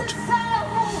 oh Lord.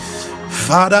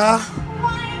 Father,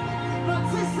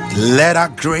 let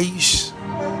that grace,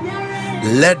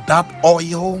 let that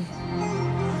oil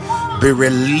be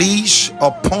released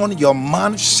upon your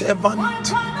man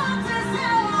servant.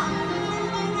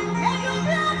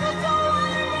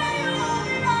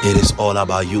 It is all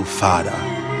about you, Father.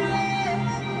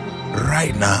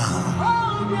 Right now.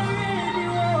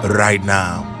 Right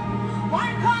now.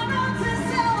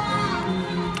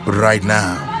 Right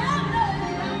now.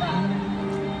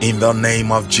 In the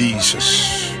name of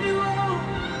Jesus.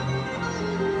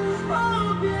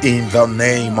 In the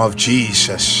name of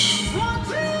Jesus.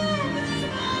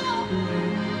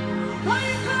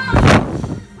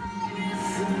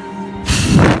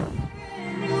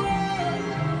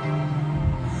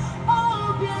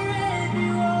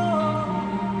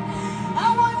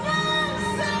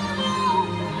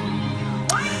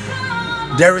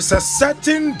 There is a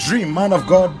certain dream, man of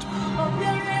God,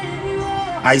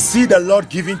 I see the Lord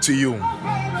giving to you.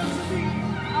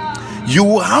 You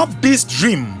will have this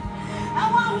dream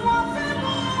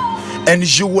and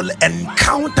you will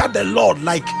encounter the Lord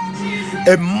like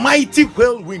a mighty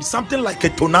whirlwind, something like a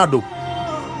tornado.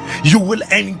 You will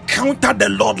encounter the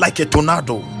Lord like a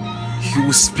tornado. He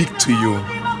will speak to you.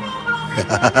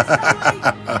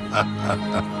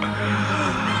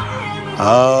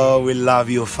 Oh, we love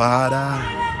you, Father.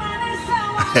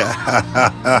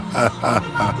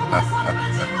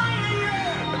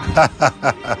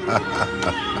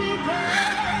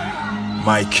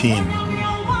 My King,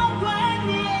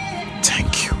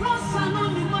 thank you.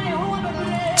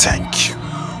 Thank you.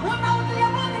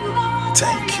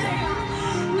 Thank you.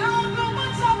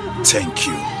 Thank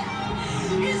you.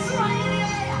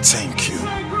 Thank you.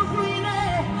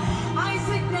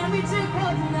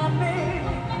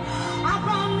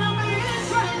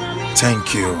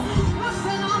 Thank you.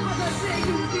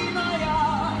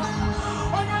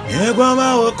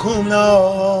 Grandma will come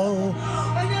now.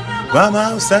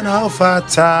 Grandma send out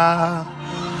fata.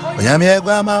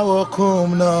 Grandma will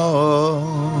come now.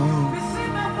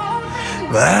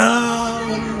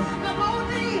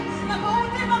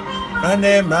 And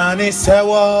the man is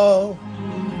so.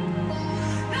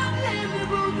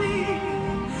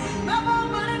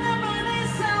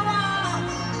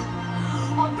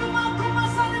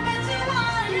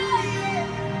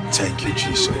 Thank you,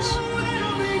 Jesus.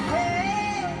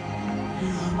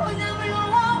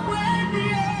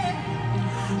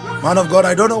 Man of God,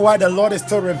 I don't know why the Lord is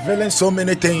still revealing so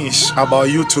many things about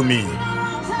you to me.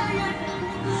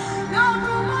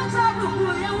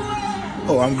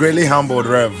 Oh, I'm greatly humbled,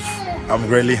 Rev. I'm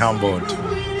greatly humbled.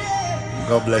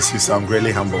 God bless you, sir. I'm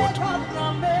greatly humbled.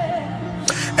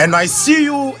 And I see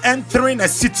you entering a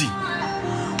city.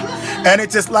 And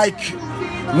it is like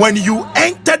when you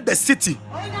entered the city,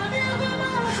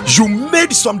 you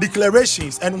made some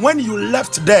declarations, and when you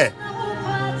left there,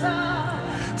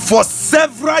 for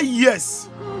several years,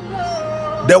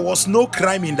 there was no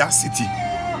crime in that city.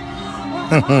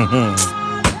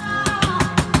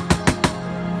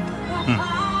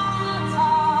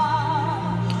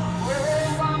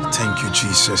 Thank you,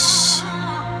 Jesus.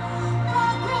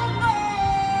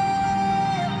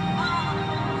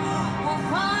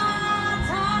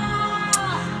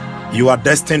 You are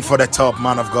destined for the top,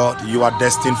 man of God. You are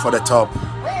destined for the top.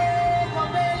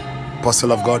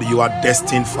 Apostle of God, you are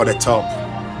destined for the top.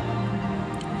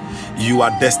 You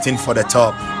are destined for the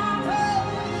top.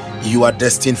 You are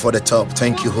destined for the top.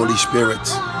 Thank you, Holy Spirit.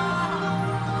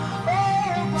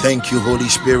 Thank you, Holy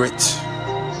Spirit.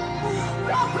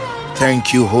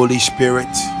 Thank you, Holy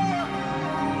Spirit.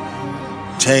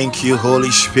 Thank you,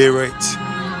 Holy Spirit.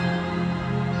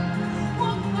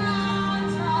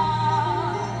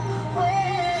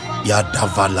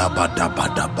 Yadavala bada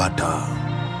bada bada.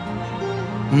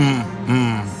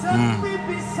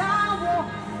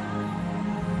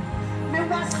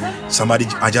 Somebody,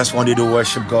 I just want you to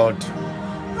worship God.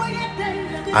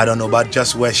 I don't know, but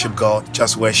just worship God.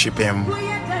 Just worship Him.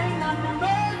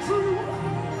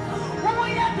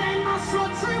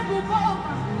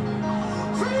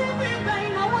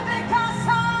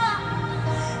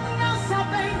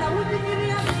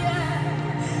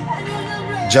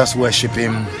 Just worship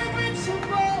Him.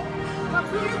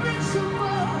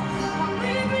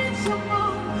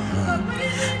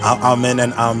 Amen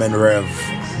and amen, Rev.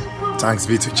 Thanks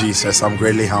be to Jesus. I'm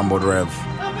greatly humbled, Rev.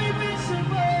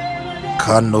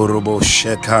 Kanurubo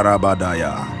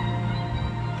Shekarabadaya.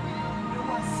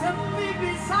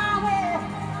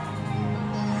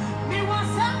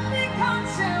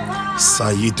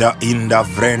 Saida inda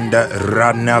vrenda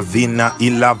rana vina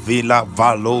ila vila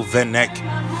valo venek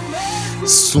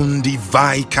sundi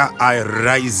vaika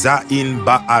airaiza in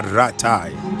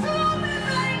baaratai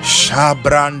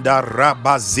shabranda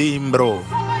rabazimbro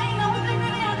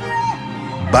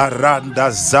baranda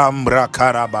zambra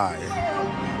karabai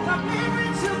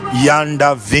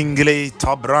yanda vingle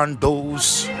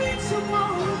tabrandos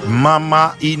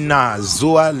mama ina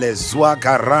zua le zua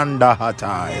garanda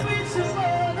hatai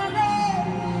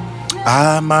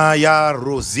Amaya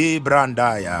Rosi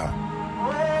Brandaya.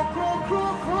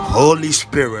 Holy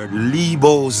Spirit,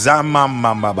 Libo Zama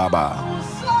Mama Baba.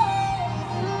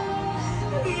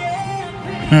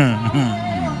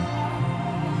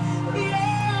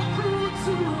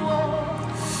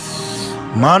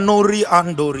 Manori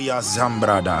Andoria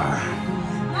Zambrada.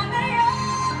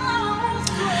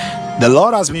 The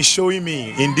Lord has been showing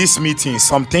me in this meeting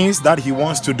some things that He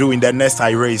wants to do in the next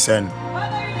race, and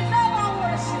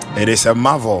it is a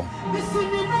marvel.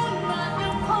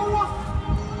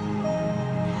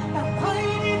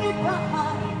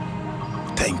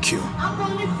 Thank you.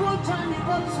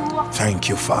 Thank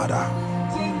you, Father.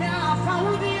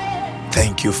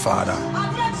 Thank you, Father.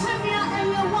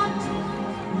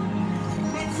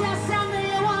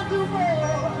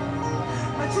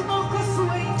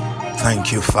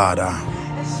 Thank you, Father.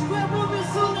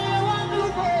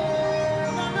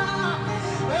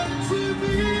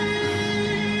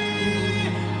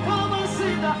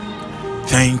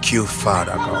 Thank you,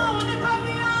 Father God.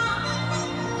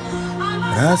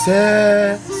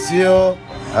 Gracias, yo.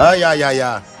 Ay, ay, ay,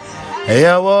 ay.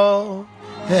 Ella wo,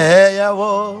 ella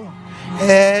wo,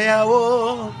 ella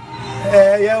wo,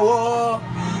 ella wo.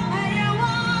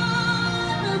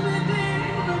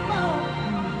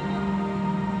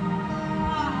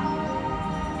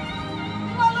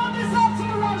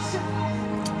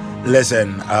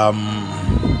 Listen,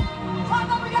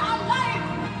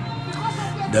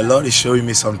 the Lord is showing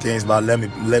me some things, but let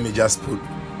me just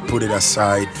put it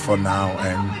aside for now,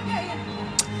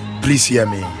 and please hear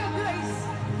me.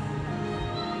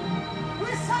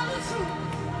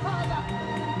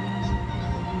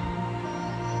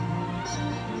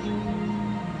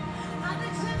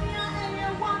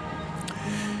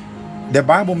 The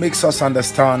Bible makes us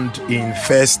understand in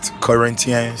 1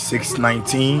 Corinthians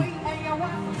 6:19,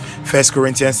 1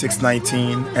 Corinthians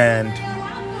 6:19, and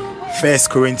 1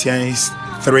 Corinthians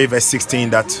 3 verse 16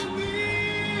 that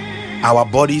our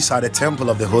bodies are the temple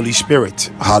of the Holy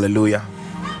Spirit. Hallelujah.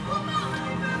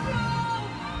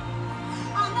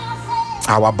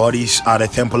 Our bodies are the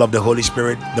temple of the Holy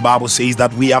Spirit. The Bible says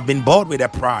that we have been bought with a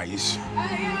price,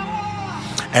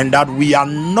 and that we are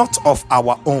not of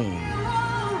our own.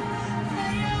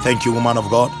 Thank you, woman of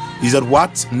God. He said,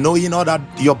 what? Knowing all that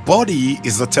your body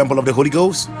is the temple of the Holy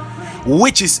Ghost,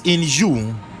 which is in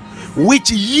you, which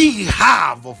ye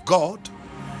have of God,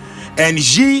 and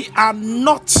ye are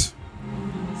not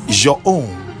your own.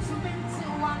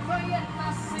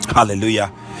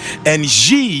 Hallelujah. And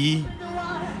ye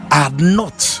are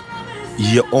not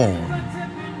your own.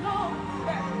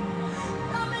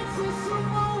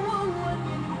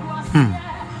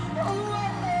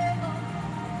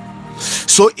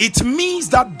 So it means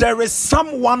that there is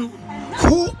someone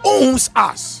who owns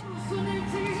us.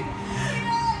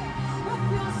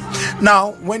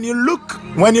 Now, when you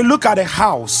look at a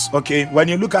house, okay, when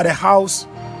you look at a house,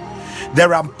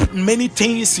 there are many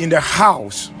things in the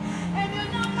house.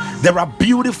 There are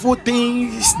beautiful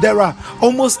things. There are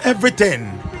almost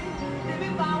everything.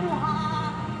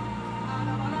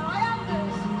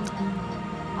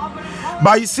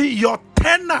 But you see, your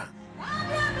tenant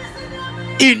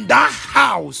in that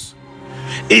house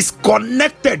is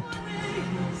connected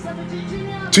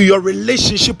to your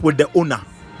relationship with the owner.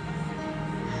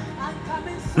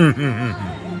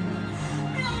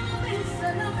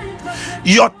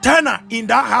 Your tenant in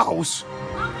that house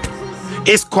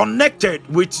is connected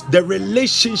with the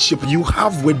relationship you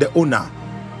have with the owner.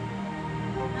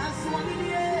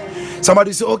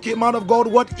 Somebody say, okay, man of God,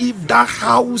 what if that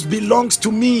house belongs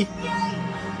to me?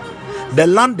 The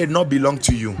land did not belong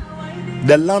to you.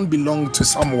 The land belonged to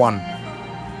someone.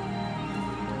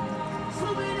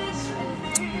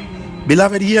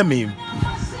 Beloved, hear me.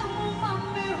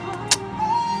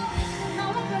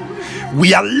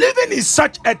 We are living in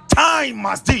such a time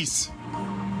as this,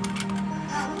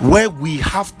 where we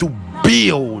have to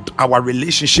build our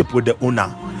relationship with the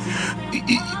owner.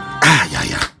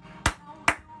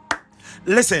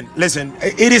 listen.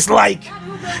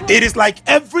 It is like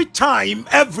every time,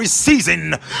 every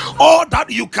season, all that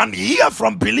you can hear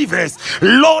from believers: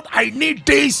 Lord, I need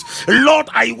this. Lord,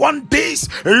 I want this.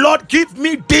 Lord, give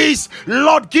me this.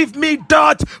 Lord, give me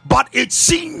that. But it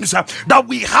seems that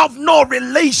we have no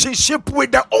relationship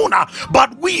with the owner,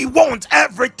 but we want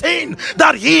everything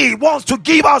that he wants to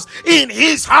give us in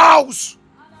his house.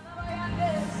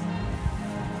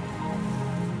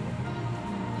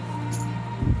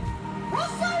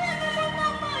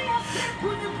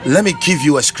 Let me give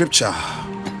you a scripture.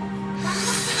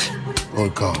 Oh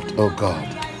God, oh God.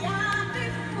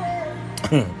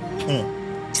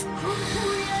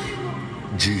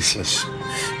 Jesus.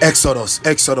 Exodus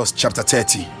chapter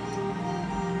 30.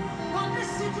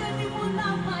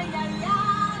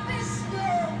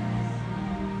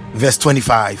 Verse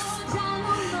 25.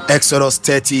 Exodus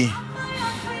 30.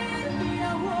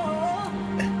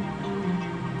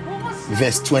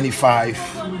 Verse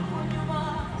 25.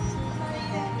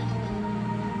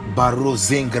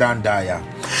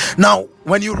 Now,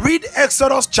 when you read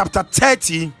Exodus chapter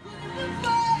 30,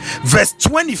 verse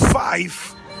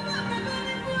 25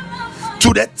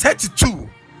 to the 32,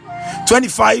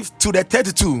 25 to the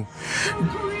 32,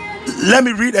 let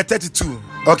me read the 32.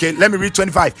 Okay, let me read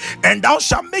 25. And thou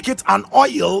shalt make it an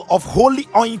oil of holy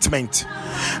ointment,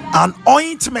 an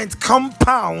ointment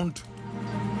compound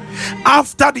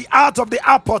after the art of the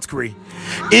apothecary.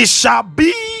 It shall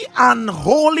be an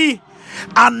holy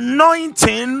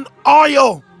anointing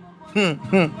oil.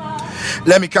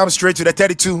 Let me come straight to the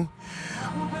 32.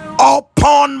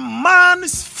 Upon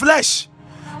man's flesh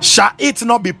shall it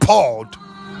not be poured.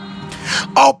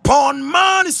 Upon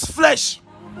man's flesh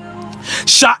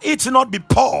shall it not be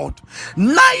poured,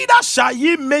 neither shall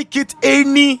ye make it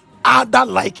any other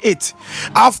like it.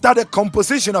 After the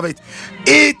composition of it,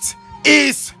 it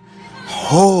is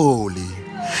holy,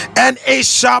 and it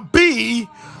shall be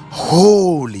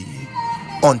holy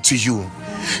unto you.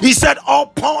 He said,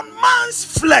 upon man's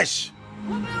flesh,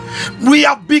 we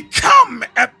have become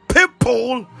a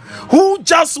people who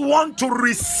just want to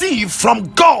receive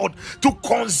from God to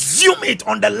consume it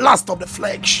on the lust of the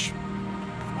flesh.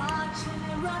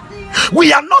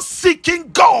 We are not seeking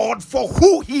God for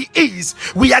who he is,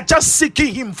 we are just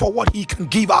seeking him for what he can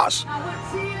give us.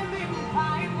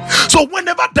 So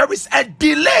whenever there is a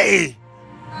delay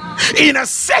in a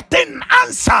certain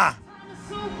answer,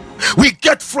 we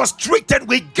get frustrated,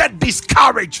 we get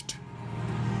discouraged.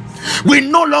 We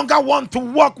no longer want to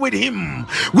walk with him.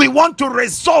 We want to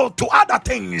resort to other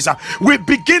things. We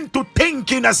begin to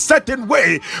think in a certain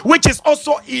way, which is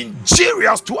also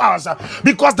injurious to us,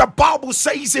 because the Bible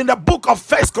says in the book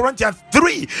of 1 Corinthians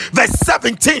 3 verse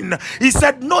 17, he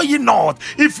said, know ye not,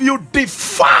 if you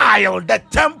defile the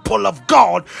temple of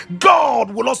God, God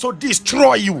will also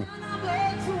destroy you.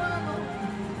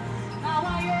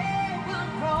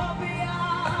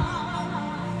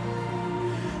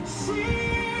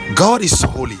 God is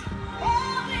holy.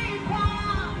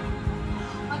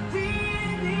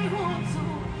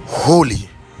 Holy.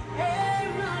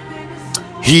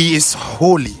 He is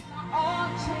holy.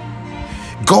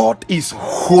 God is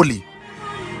holy.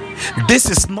 This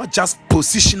is not just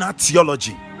positional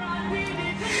theology,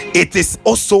 it is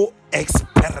also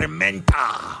experimental.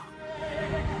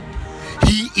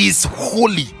 He is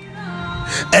holy,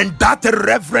 and that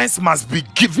reverence must be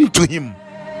given to him,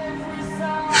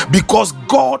 because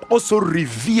God also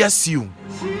reveres you.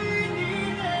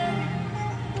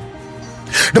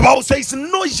 The Bible says,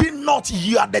 know ye not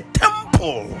ye are the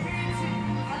temple.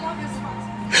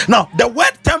 Now the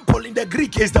word temple in the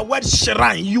Greek is the word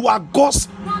shrine. You are God's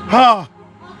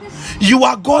you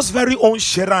are God's very own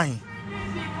shrine.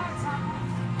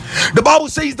 The Bible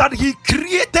says that he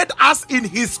created us in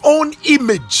his own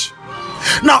image.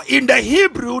 Now in the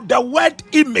Hebrew, the word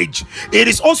image, it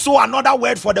is also another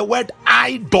word for the word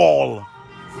idol.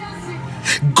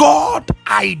 God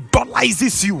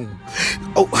idolizes you.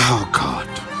 Oh God.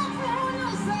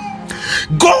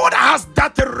 God has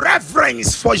that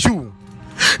reverence for you.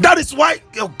 That is why,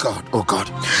 oh God,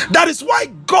 that is why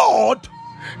God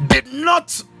did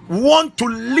not want to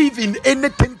live in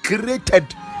anything created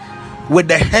with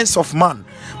the hands of man,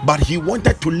 but he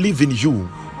wanted to live in you.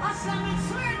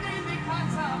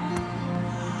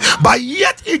 But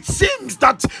yet it seems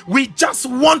that we just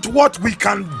want what we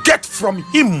can get from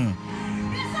him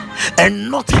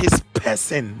and not his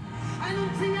person.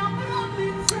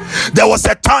 There was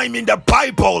a time in the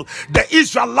Bible, the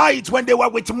Israelites, when they were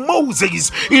with Moses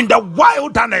in the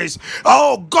wilderness,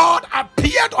 oh, God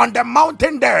appeared on the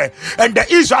mountain there, and the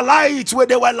Israelites,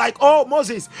 they were like, oh,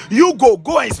 Moses, you go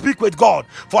and speak with God,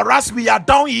 for us we are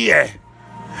down here.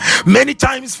 Many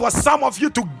times for some of you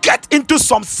to get into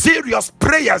some serious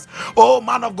prayers, oh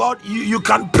man of God, you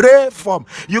can pray for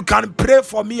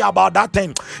me about that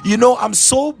thing. I'm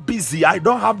so busy, I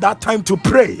don't have that time to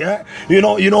pray. That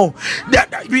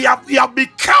we have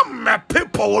become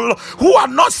people who are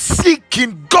not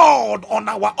seeking God on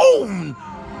our own.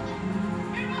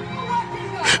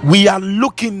 We are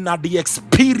looking at the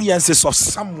experiences of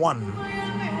someone.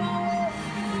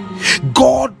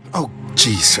 God, oh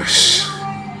Jesus.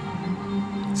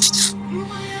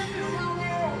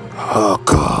 Oh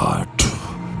God.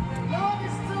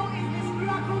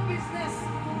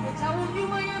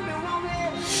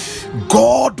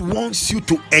 God wants you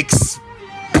to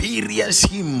experience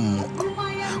Him,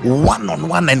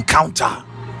 one-on-one encounter.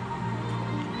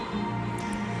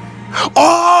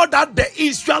 All that the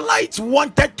Israelites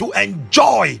wanted to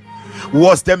enjoy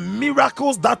was the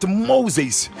miracles that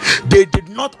Moses. They did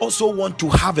not also want to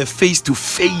have a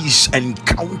face-to-face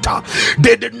encounter.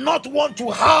 They did not want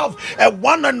to have a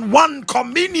one-on-one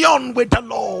communion with the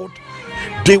Lord.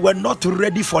 They were not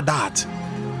ready for that,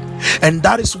 and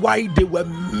that is why they were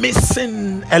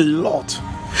missing a lot.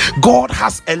 God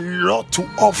has a lot to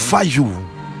offer you.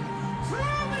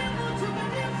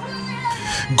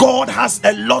 God has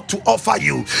a lot to offer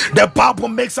you. The Bible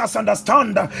makes us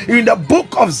understand in the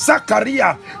book of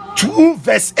Zechariah 2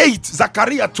 verse 8.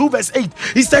 Zechariah 2 verse 8.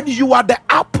 He said, you are the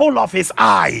apple of his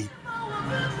eye.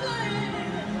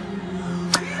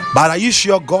 But are you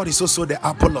sure God is also the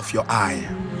apple of your eye?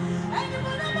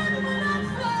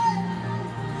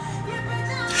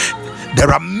 There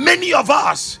are many of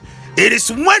us, it is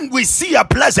when we see a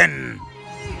blessing,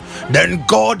 then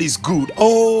God is good.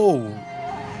 Oh,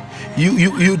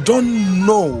 you don't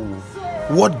know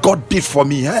what God did for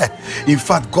me. In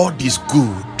fact, God is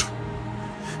good.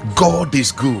 God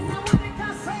is good.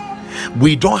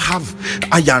 We don't have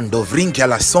ayando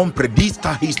vrinkela son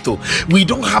predista histo. We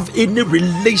don't have any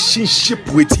relationship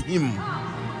with him.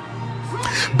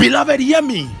 Beloved, hear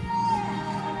me.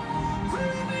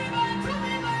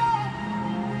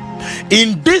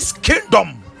 In this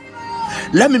kingdom,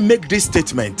 let me make this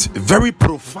statement very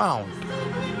profound.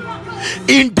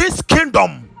 In this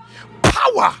kingdom,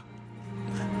 power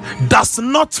does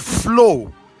not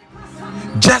flow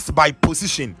just by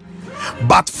position,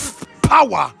 but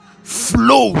power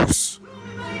flows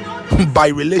by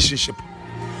relationship.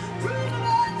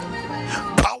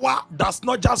 Power does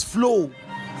not just flow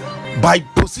by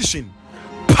position,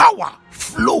 power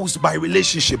flows by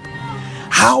relationship.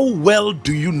 How well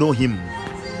do you know him?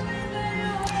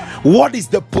 What is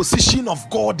the position of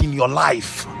God in your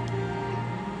life?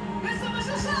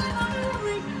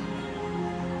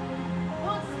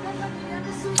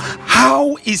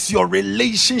 How is your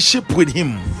relationship with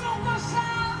him?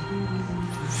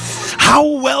 How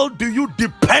well do you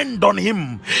depend on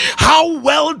him? How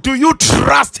well do you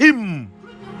trust him?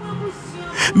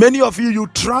 Many of you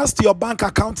trust your bank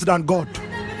account than God.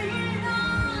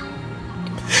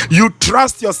 You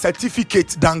trust your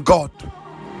certificate than God.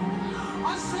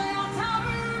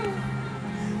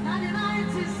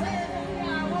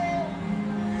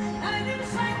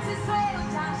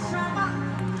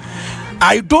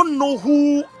 I don't know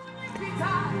who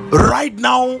right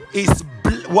now is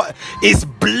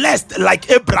blessed like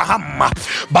Abraham,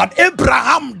 but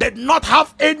Abraham did not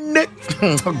have any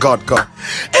God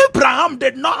Abraham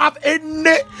did not have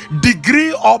any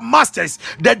degree or masters.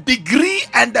 The degree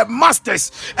and the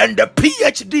masters and the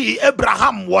PhD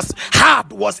Abraham was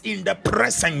in the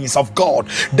presence of God,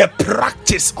 the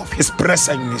practice of his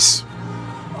presence.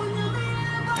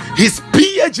 His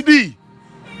PhD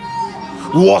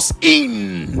was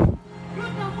in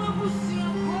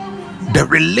the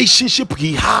relationship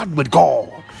he had with God,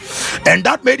 and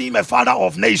that made him a father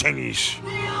of nations.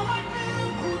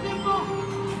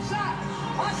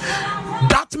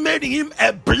 That made him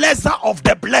a blesser of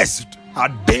the blessed.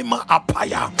 Adema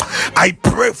Apaya. I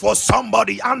pray for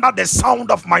somebody under the sound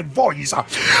of my voice.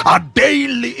 A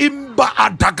daily imba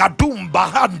adagadumba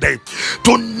hande.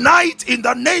 Tonight, in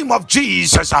the name of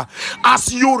Jesus,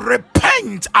 as you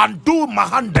repent and do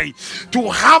mahande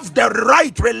to have the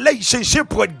right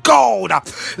relationship with God,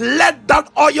 let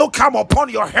that oil come upon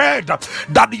your head,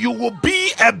 that you will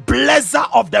be a blesser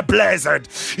of the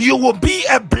blessed. You will be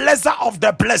a blesser of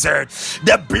the blessed.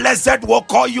 The blessed will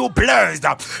call you blessed.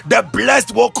 The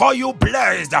blessed will call you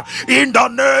blessed in the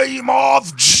name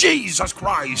of Jesus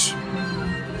Christ.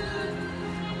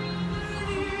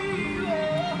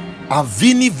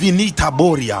 Avini Vinita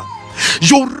Boria.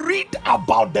 You read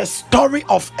about the story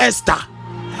of Esther.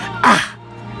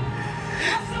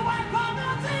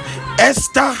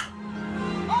 Esther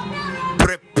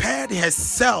prepared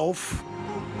herself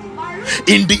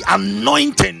in the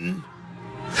anointing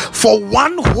for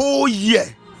one whole year,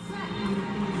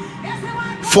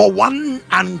 for one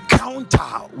encounter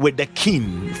with the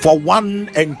king, for one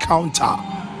encounter.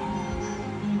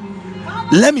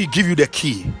 Let me give you the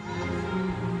key.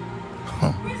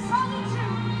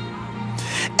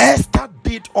 Esther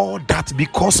did all that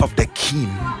because of the king,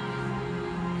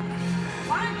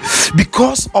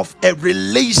 because of a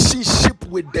relationship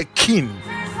with the king.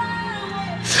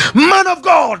 Man of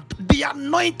God, the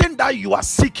anointing that you are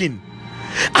seeking,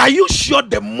 are you sure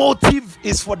the motive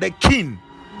is for the king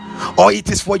or it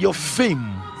is for your fame?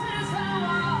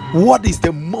 What is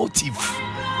the motive?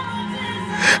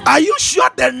 Are you sure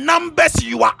the numbers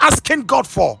you are asking God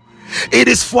for, it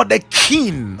is for the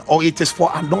king or it is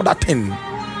for another thing?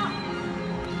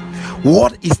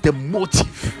 What is the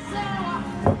motive?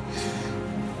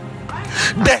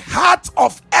 The heart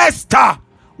of Esther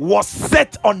was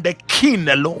set on the king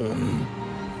alone.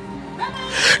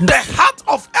 The heart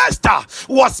of Esther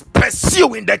was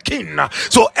pursuing the king.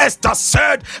 So Esther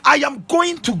said, I am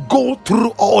going to go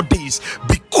through all this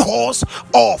because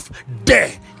of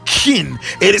the king.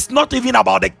 It is not even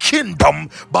about the kingdom,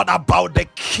 but about the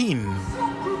king.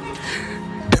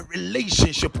 The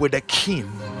relationship with the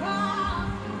king.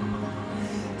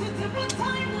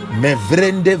 Me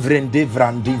vrende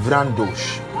vrandi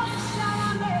vrandosh.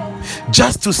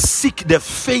 Just to seek the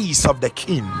face of the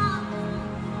king.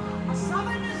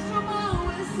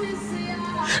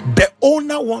 The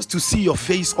owner wants to see your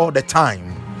face all the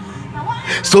time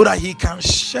so that he can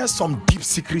share some deep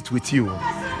secret with you.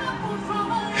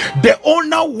 The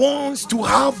owner wants to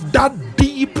have that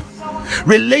deep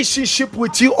relationship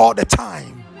with you all the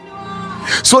time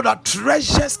so that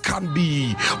treasures can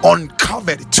be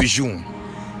uncovered to you.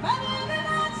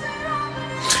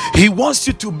 He wants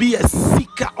you to be a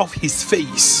seeker of his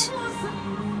face.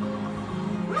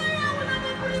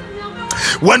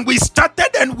 When we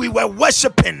started and we were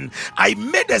worshiping, I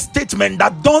made a statement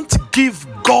that don't give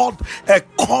God a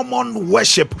common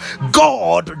worship.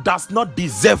 God does not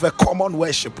deserve a common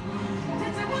worship.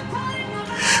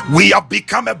 We have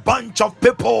become a bunch of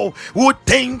people who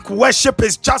think worship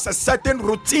is just a certain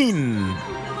routine.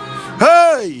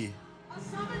 Hey!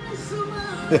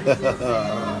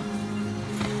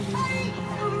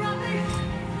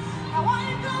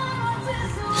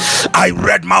 I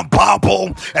read my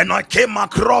Bible and I came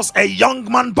across a young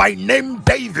man by name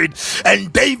David,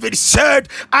 and David said,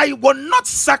 I will not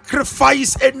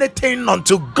sacrifice anything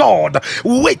unto God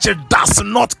which does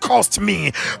not cost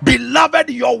me. Beloved,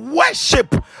 your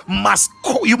worship must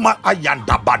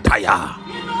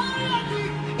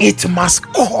it must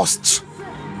cost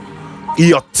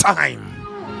your time.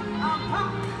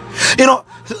 You know,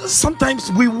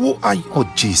 sometimes we will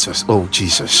oh Jesus.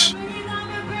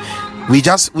 We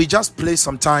just play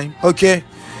some time. Okay,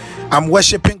 I'm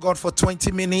worshiping God for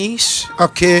 20 minutes.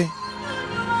 Okay,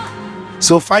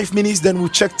 so 5 minutes, then we'll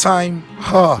check time.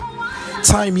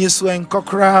 Time is when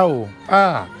crowd.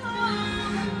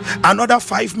 Another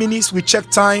 5 minutes, we check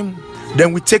time,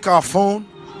 then we take our phone.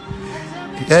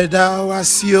 Then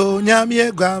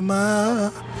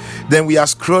we are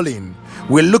scrolling.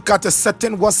 We look at a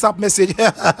certain WhatsApp message.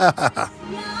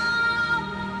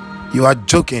 You are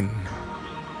joking.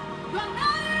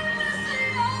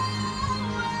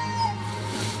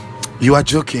 You are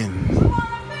joking.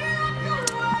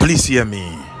 Please hear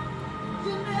me.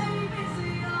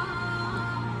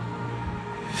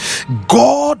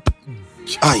 God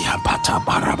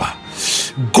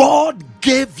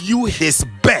gave you his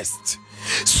best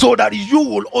so that you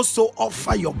will also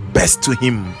offer your best to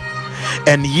him.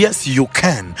 And yes, you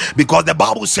can, because the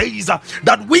Bible says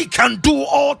that we can do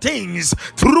all things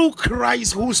through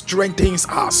Christ who strengthens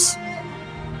us.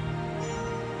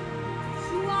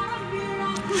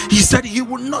 He said he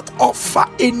will not offer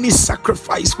any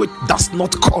sacrifice which does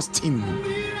not cost him.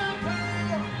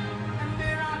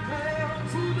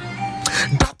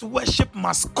 That worship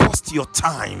must cost your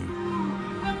time.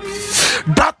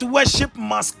 That worship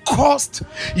must cost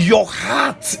your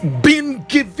heart being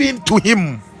given to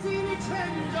him.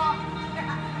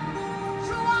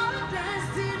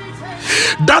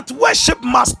 That worship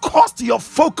must cost your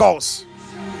focus.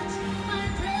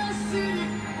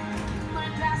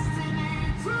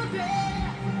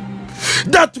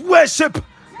 That worship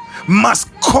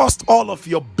must cost all of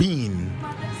your being,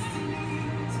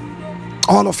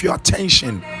 all of your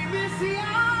attention.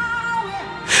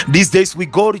 These days we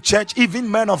go to church, even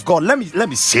men of God. Let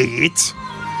me say it.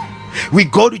 We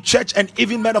go to church, and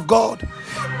even men of God,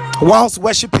 whilst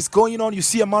worship is going on, you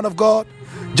see a man of God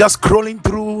just scrolling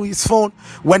through his phone.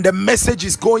 When the message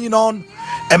is going on,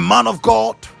 a man of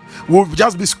God will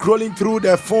just be scrolling through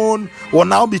their phone, or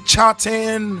now be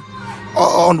chatting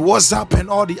on WhatsApp and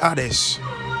all the others.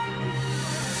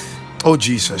 Oh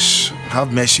Jesus,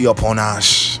 have mercy upon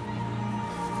us.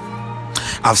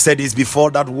 I've said this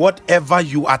before, that whatever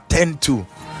you attend to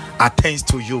attends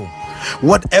to you.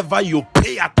 Whatever you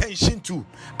pay attention to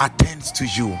attends to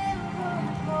you.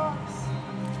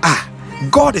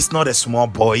 God is not a small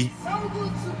boy.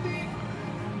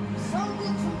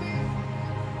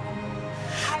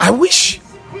 I wish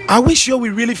you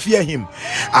will really fear him.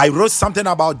 I wrote something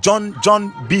about John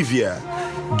Bevere.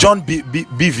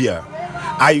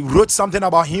 I wrote something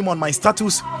about him on my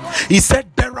status. He said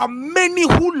there are many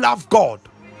who love God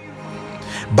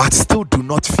but still do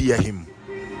not fear him.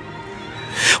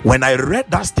 When I read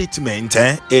that statement,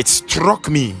 it struck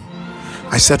me.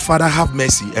 I said, Father, have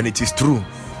mercy. And it is true.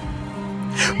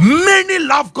 Many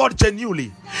love God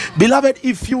genuinely. Beloved,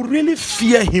 if you really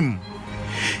fear him,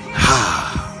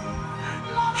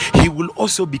 he will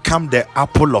also become the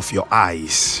apple of your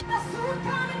eyes.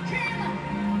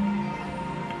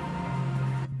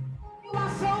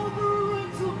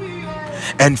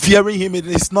 And fearing him, it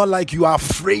is not like you are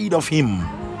afraid of him.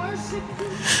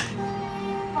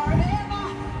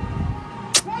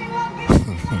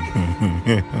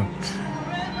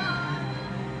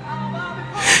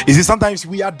 You see, sometimes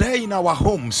we are there in our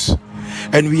homes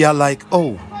and we are like,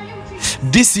 oh,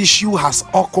 this issue has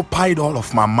occupied all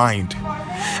of my mind.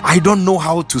 I don't know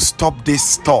how to stop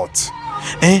this thought.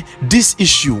 This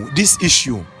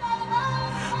issue.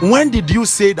 When did you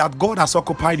say that God has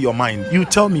occupied your mind? You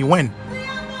tell me when.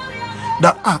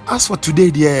 That as for today,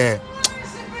 dear,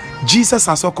 Jesus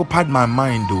has occupied my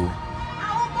mind though.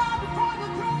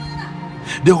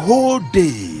 The whole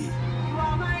day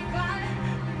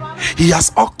he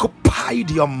has occupied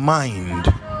your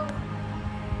mind.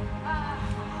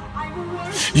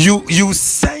 You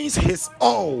sense his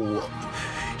awe.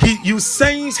 You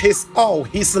sense his awe.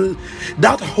 His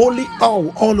that holy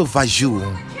awe all over you.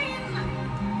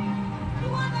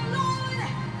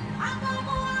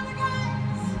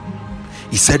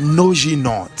 He said, know ye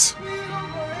not,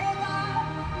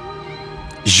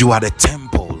 you are the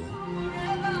temple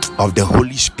of the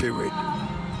Holy Spirit.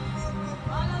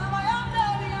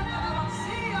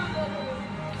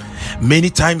 Many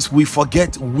times we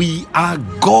forget we are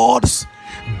God's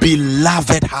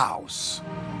beloved house.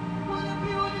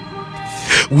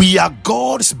 We are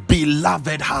God's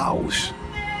beloved house.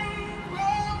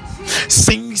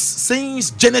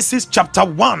 Since Genesis chapter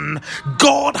 1,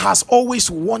 God has always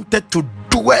wanted to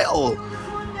dwell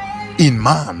in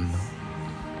man.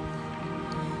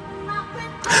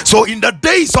 So in the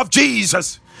days of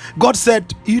Jesus, God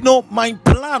said, my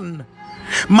plan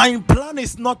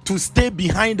is not to stay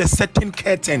behind a certain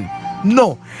curtain.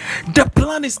 No, the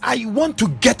plan is I want to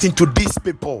get into these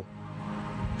people.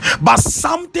 But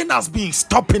something has been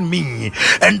stopping me,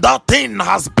 and that thing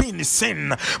has been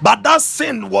sin. But that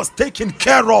sin was taken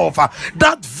care of.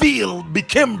 That veil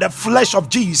became the flesh of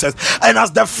Jesus, and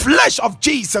as the flesh of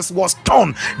Jesus was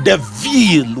torn, the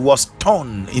veil was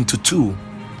torn into two.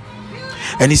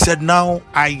 And he said, now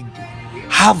I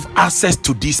have access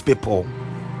to these people.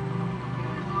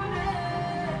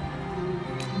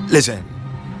 Listen,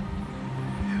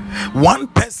 one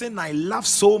person I love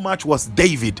so much was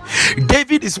David.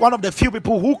 David is one of the few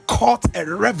people who caught a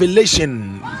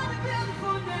revelation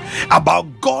about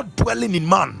God dwelling in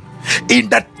man. In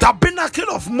the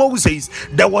tabernacle of Moses,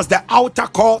 there was the outer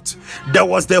court, there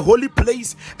was the holy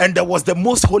place, and there was the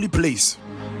most holy place.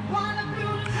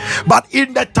 But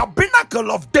in the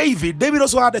tabernacle of David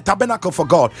also had a tabernacle for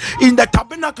God. In the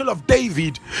tabernacle of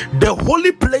David, the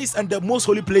holy place and the most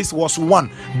holy place was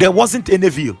one. There wasn't any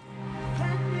veil.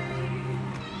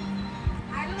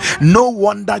 No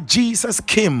wonder Jesus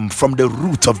came from the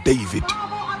root of David,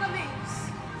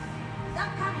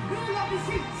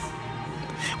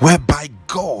 whereby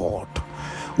God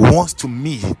wants to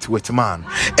meet with man.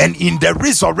 And in the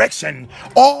resurrection,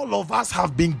 all of us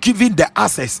have been given the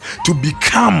access to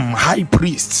become high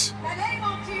priests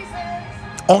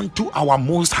unto our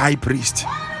most high priest.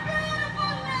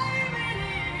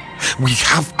 We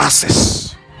have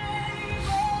access.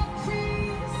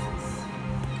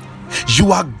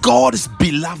 You are God's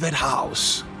beloved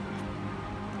house.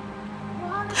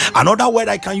 Another word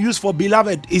I can use for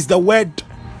beloved is the word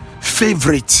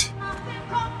favorite.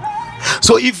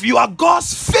 So if you are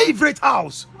God's favorite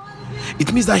house,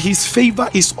 it means that his favor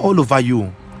is all over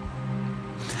you.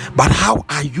 But how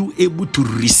are you able to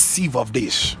receive of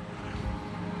this?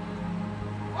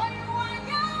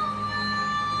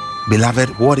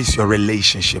 Beloved, what is your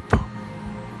relationship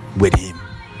with him?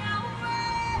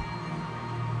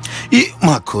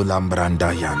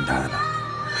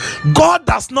 God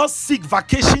does not seek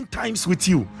vacation times with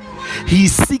you. He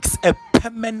seeks a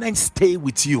permanent stay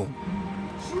with you.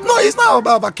 No, it's not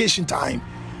about vacation time.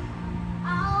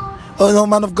 Oh no,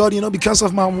 man of God, because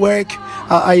of my work,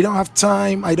 I don't have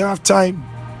time.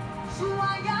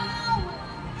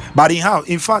 But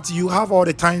in fact, you have all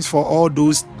the times for all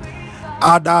those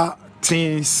other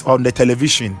things on the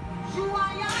television.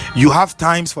 You have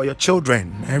times for your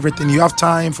children, everything. You have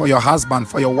time for your husband,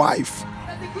 for your wife.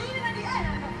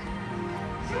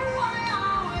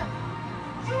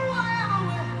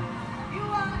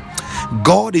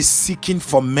 God is seeking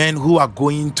for men who are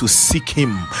going to seek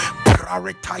him,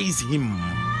 prioritize him.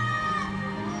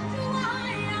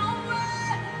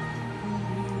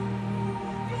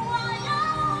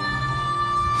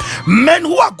 Men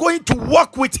who are going to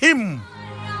walk with him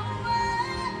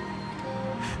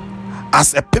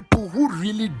as a people who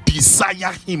really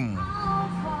desire him.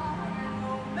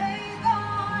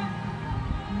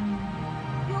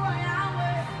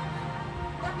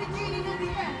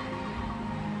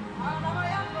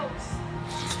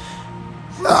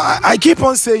 I keep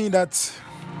on saying that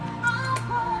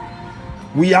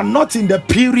we are not in the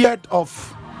period and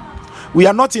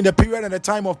the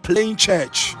time of playing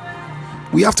church.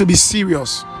 We have to be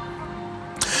serious.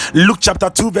 Luke chapter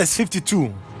 2 verse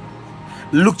 52.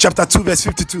 Luke chapter 2 verse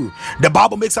 52. The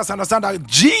Bible makes us understand that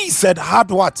Jesus had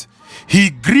what?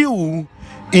 He grew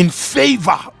in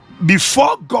favor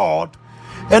before God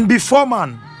and before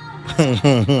man.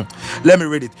 Let me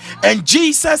read it. And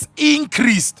Jesus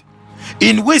increased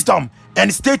in wisdom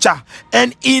and stature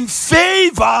and in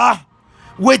favor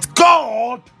with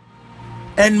God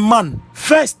and man.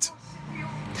 First,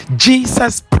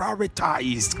 Jesus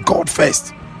prioritized God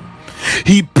first.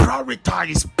 He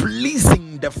prioritized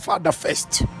pleasing the Father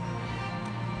first.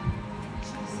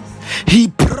 He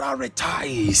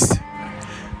prioritized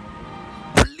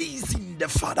pleasing the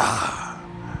Father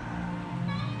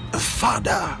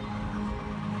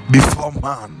before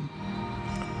man.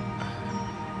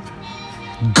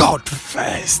 God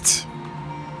first.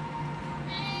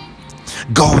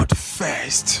 God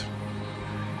first.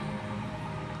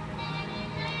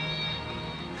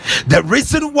 The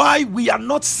reason why we are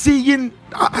not seeing,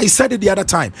 I said it the other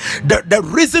time, the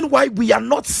reason why we are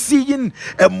not seeing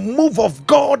a move of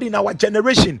God in our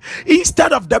generation,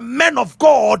 instead of the men of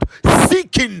God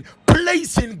seeking,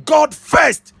 placing God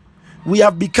first, we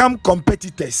have become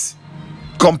competitors.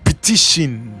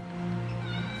 Competition.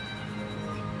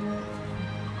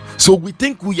 So we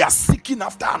think we are seeking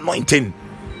after anointing.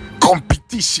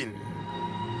 Competition.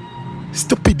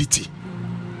 Stupidity.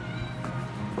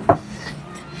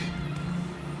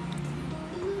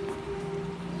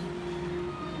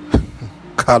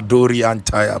 Kaduri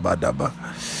antaya badaba.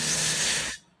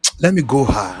 Let me go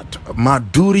hard.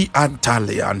 Maduri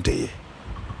antaleante.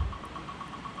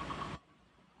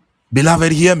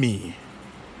 Beloved, hear me.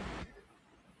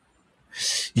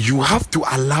 You have to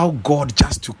allow God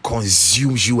just to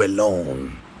consume you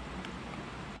alone.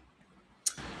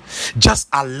 Just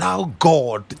allow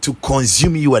God to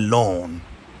consume you alone.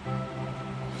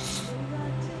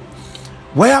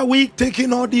 Where are we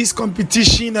taking all this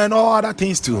competition and all other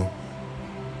things to?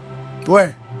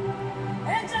 Where?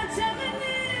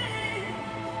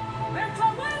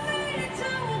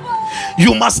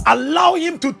 You must allow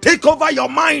him to take over your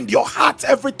mind, your heart,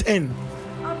 everything.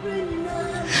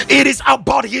 It is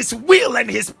about his will and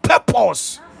his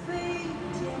purpose.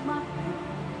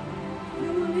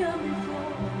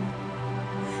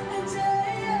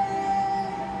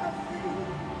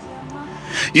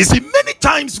 You see, many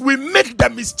times we make the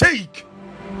mistake.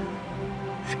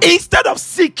 Instead of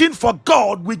seeking for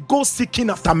God, we go seeking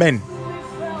after men.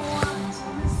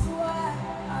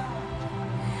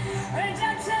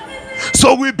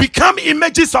 So we become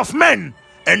images of men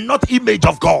and not image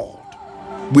of God.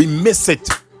 We miss it.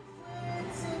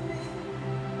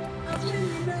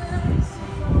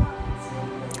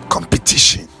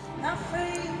 Competition.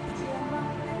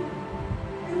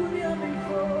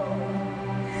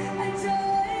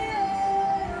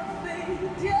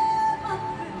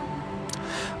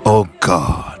 Oh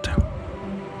God.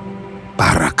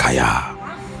 Barakaya.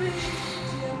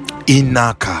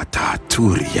 Inakata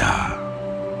Turia.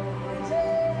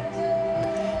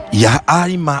 Ya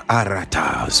aima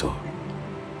aratazo.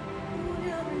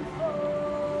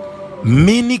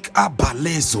 Minik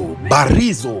abalezo.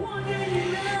 Barizo.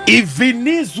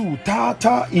 Ivinizu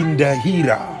tata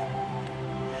indahira.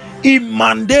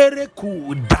 Imandere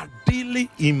ku dadili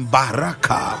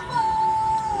imbaraka.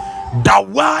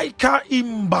 Dawaika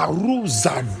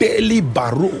imbaruza deli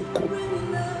baruko.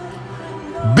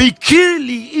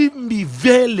 Bikili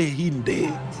imbivele hinde.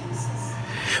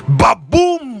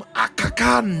 Babum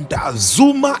akakanda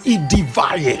zuma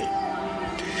idivaye.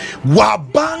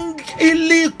 Wabang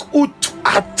ilik ut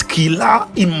atkila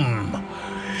im.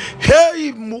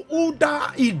 Hey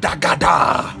muuda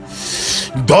idagada.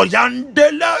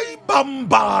 Doyandele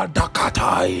bamba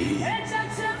dakatai.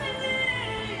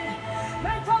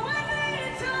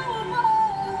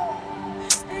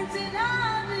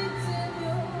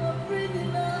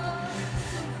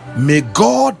 May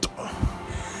God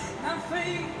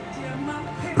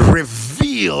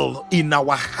reveal in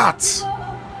our hearts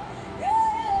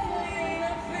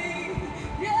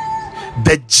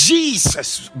the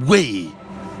Jesus way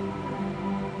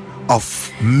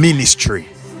of ministry.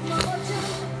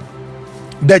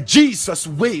 The Jesus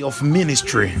way of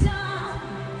ministry.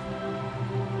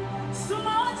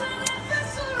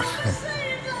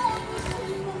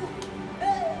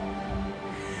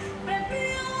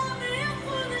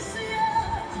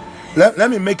 Let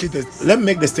me make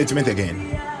the statement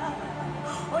again.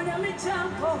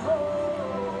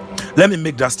 Let me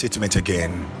make that statement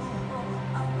again.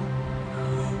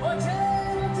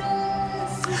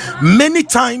 Many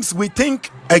times we think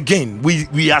again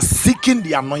we are seeking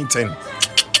the anointing.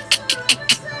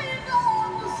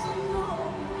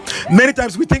 Many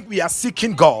times we think we are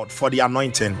seeking God for the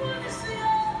anointing,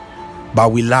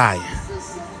 but we lie.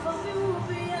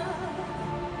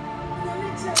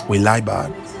 We lie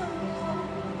bad.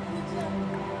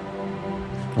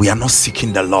 We are not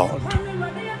seeking the Lord.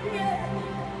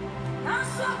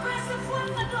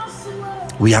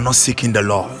 We are not seeking the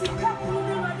Lord.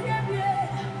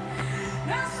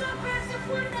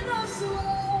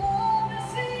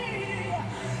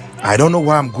 I don't know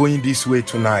why I'm going this way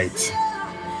tonight.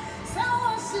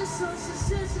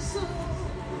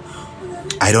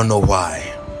 I don't know why.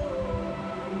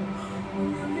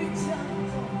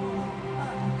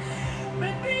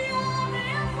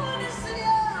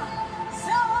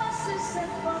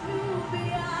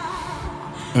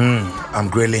 I'm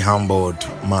greatly humbled,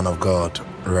 man of God,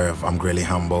 Rev. I'm greatly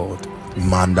humbled.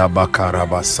 Manda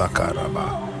bakaraba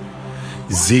sakaraba.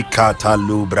 Zikata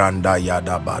lubranda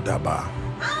yadabadaba.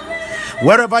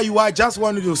 Wherever you are, I just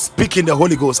want you to speak in the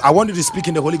Holy Ghost. I want you to speak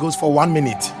in the Holy Ghost for 1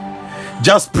 minute.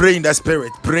 Just pray in the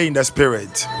Spirit. Pray in the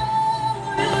Spirit.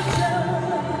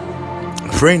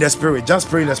 Pray in the Spirit. Just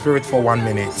pray in the Spirit for 1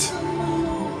 minute.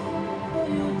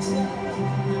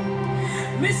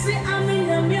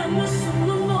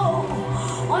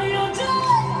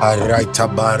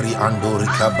 Araitabari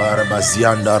andorika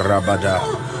barabazianda rabada.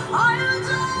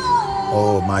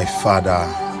 Oh my Father,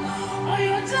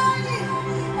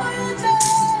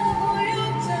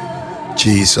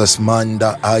 Jesus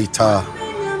manda aita.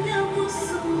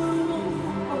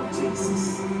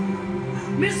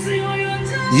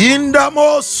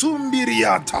 Indamo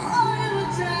sumbiriata.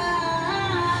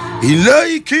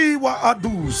 Ilaiki wa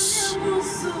adus.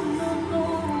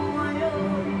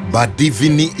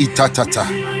 Badivini itatata.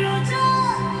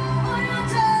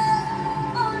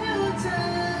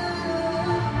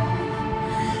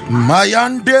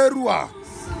 Mayanderua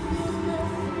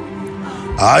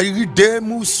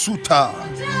Aidemu Suta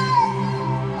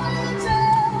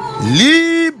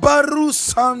Libaru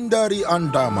Sandari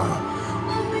Andama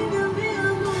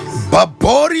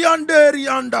Babori Anderi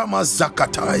Andama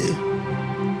Zakatai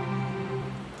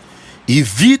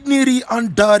Ividniri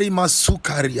Andari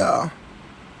Masukaria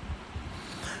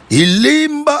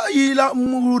Ilimba ila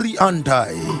muri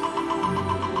andai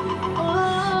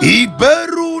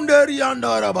Iberunderi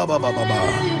andara baba baba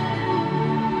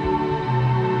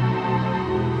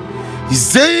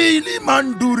Zeili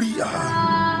manduria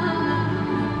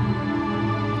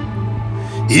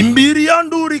Imbiri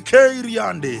anduri keiri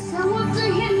ande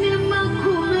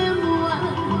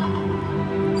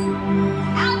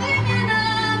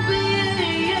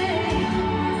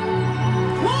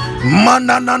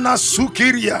Mananana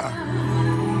sukiria.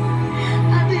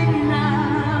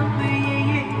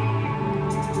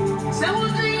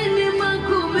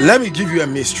 Let me give you a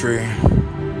mystery.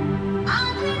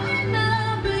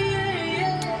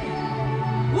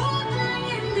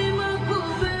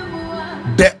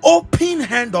 The open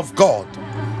hand of God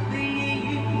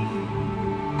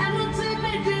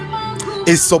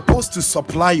is supposed to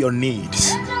supply your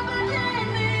needs.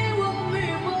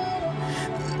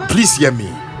 Please hear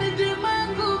me.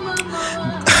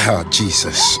 Oh,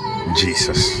 Jesus.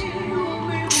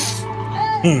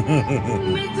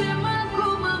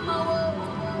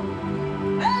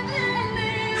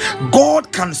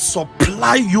 God can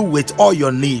supply you with all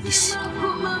your needs.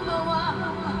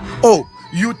 Oh,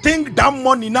 you think that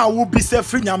money now will be set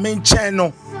free your main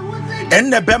channel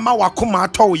and the bema wakuma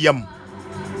toyem.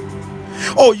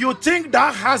 Oh, you think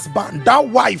that husband, that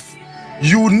wife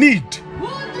you need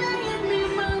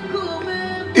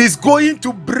is going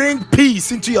to bring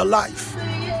peace into your life.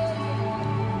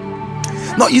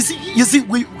 No, you see,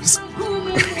 we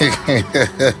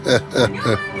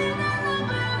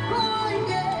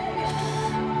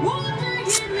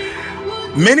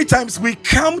many times we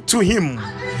come to him,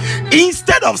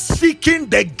 instead of seeking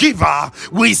the giver,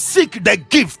 we seek the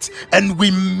gift and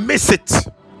we miss it.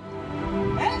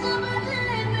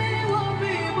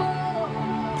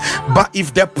 But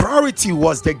if the priority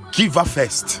was the giver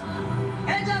first,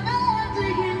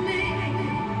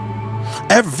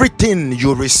 everything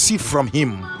you receive from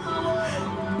him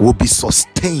will be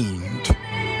sustained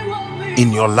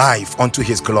in your life unto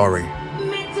his glory.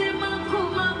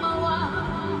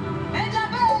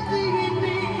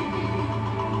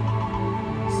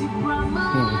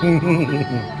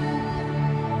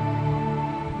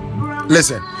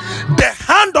 Listen, the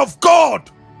hand of God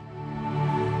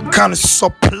can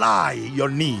supply your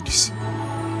needs,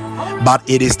 but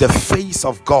it is the face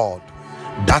of God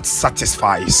that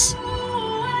satisfies.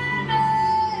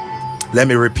 Let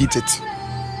me repeat it.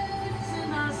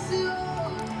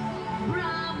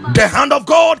 The hand of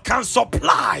God can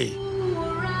supply,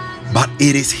 but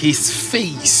it is his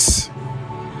face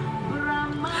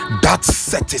that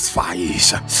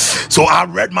satisfies. So I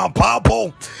read my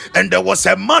Bible, and there was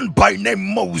a man by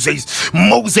name Moses.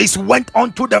 Moses went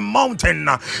onto the mountain,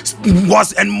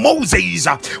 and Moses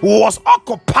was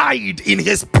occupied in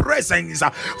his presence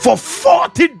for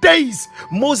 40 days.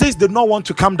 Moses did not want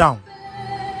to come down.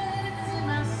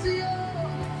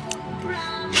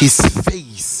 His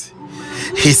face,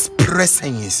 his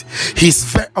presence,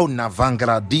 his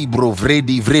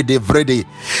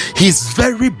his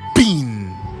very being.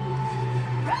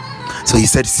 So he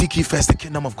said, seek ye first the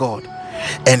kingdom of God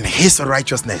and his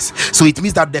righteousness. So it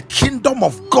means that the kingdom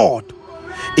of God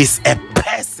is a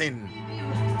person.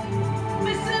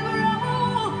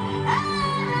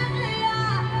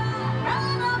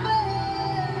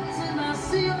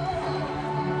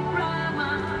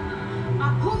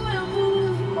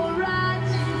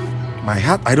 My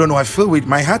heart, I don't know, I feel with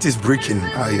my heart is breaking.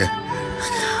 I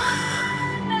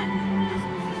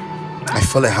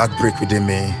feel a heartbreak within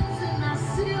me.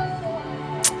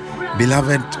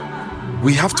 Beloved,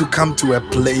 we have to come to a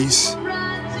place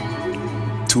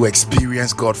to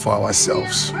experience God for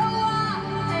ourselves.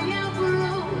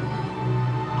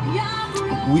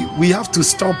 We have to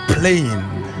stop playing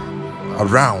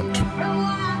around.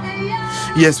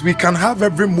 Yes, we can have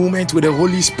every moment with the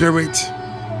Holy Spirit,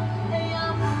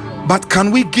 but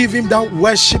can we give him that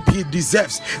worship he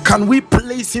deserves? Can we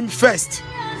place him first?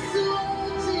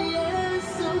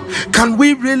 Can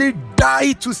we really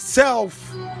die to self?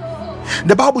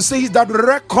 The Bible says that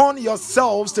reckon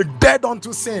yourselves dead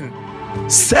unto sin.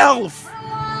 Self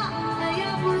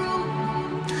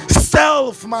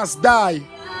must die.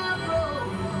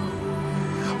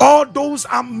 All those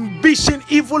ambition,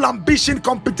 evil ambition,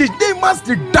 competition, they must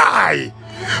die.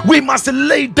 We must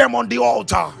lay them on the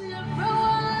altar.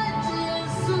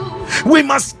 We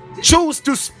must choose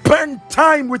to spend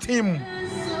time with him.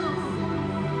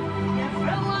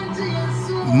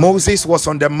 Moses was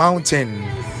on the mountain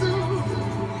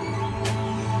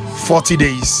 40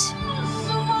 days.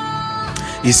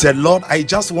 He said, Lord, I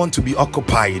just want to be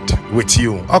occupied with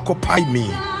you. Occupy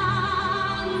me.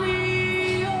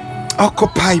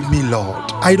 Occupy me,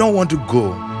 Lord. I don't want to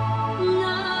go.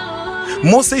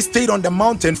 Moses stayed on the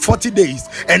mountain 40 days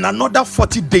and another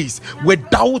 40 days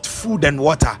without food and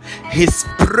water. His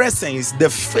presence, the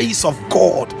face of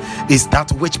God, is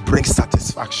that which brings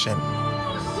satisfaction.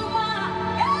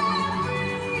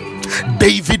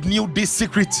 David knew this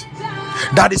secret.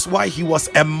 That is why he was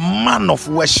a man of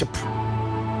worship.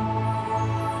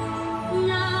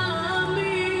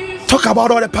 Talk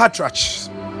about all the patriarchs.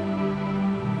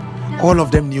 All of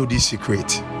them knew this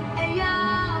secret.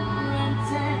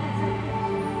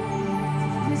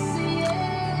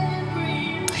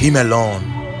 Him alone.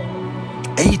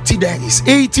 80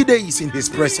 days in his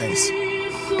presence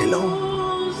alone.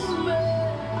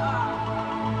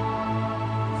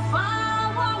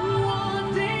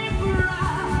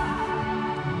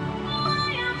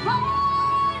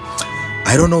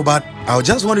 I don't know, but I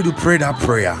just wanted to pray that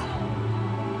prayer.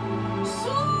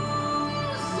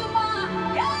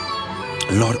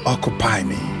 Lord, occupy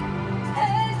me.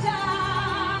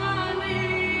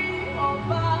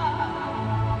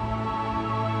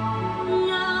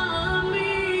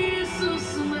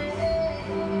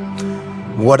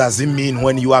 What does it mean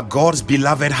when you are God's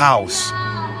beloved house?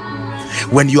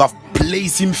 When you have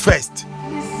placed him first?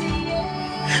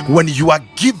 When you are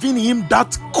giving him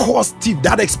that costly,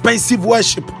 that expensive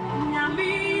worship?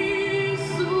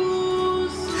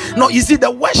 No, you see, the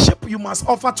worship you must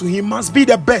offer to him must be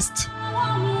the best.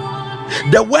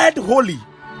 The word holy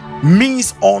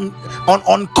means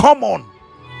uncommon.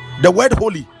 The word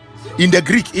holy in the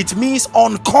Greek, it means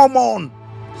uncommon.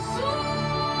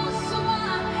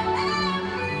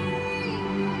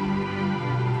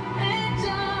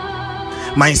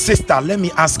 My sister, let me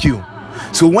ask you.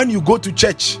 So when you go to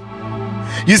church,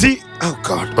 you see,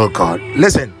 oh God,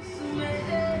 listen.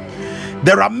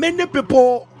 There are many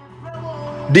people,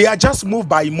 they are just moved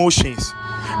by emotions.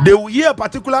 They will hear a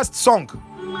particular song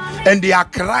and they are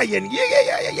crying.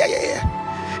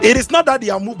 Yeah. It is not that they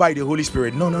are moved by the Holy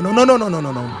Spirit. No.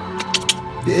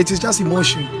 It is just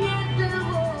emotion.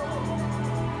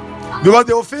 Because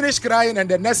they will finish crying and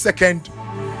the next second,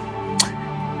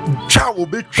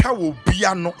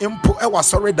 piano impo ewa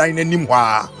sorry dan anim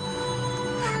hwa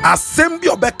asem bi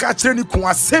obeka kire ni kun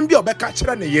asem bi obeka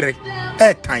kire ne yire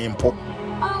kan impo.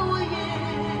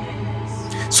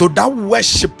 So that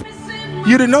worship,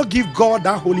 you did not give God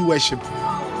that holy worship.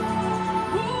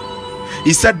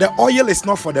 He said the oil is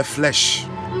not for the flesh.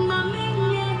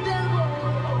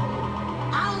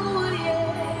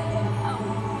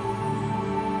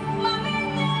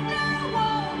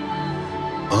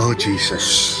 Oh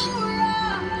Jesus.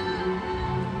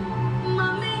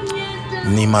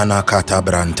 Nimana kata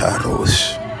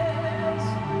brantaros.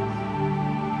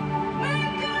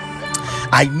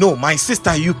 I know, my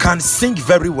sister, you can sing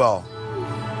very well.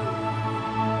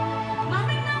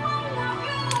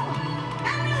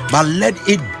 But let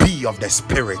it be of the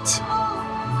Spirit.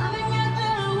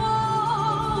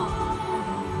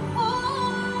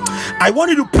 I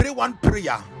want you to pray one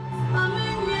prayer.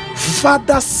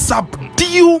 Father,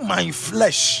 subdue my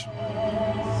flesh.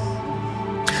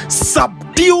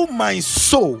 Subdue my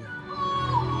soul.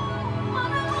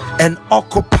 And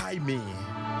occupy me.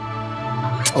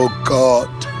 Oh God.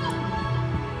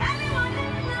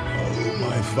 Oh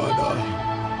my Father.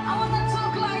 I want to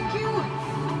talk like you.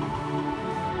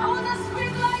 I want to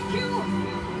speak like you.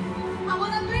 I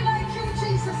want to be like you,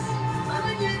 Jesus.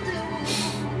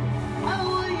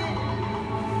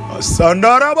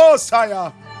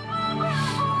 Sandarabosaya.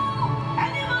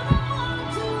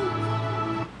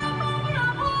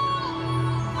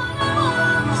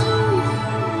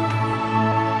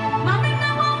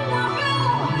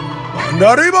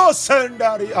 Naribo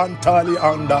sendari antali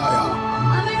andaya.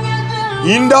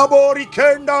 Indabori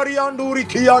kendari anduri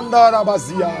kiandara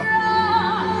bazia.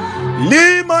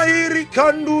 Lima iri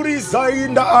kanduri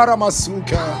zainda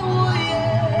aramasuka.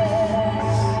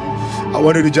 I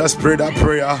want you to just pray that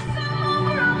prayer.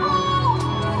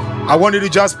 I want you to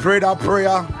just pray that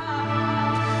prayer.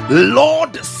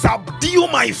 Lord, subdue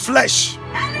my flesh.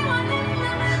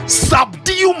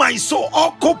 Subdue my soul.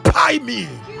 Occupy me.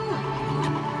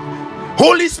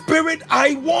 Holy Spirit,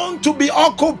 I want to be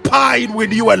occupied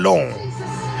with you alone.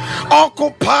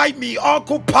 Occupy me,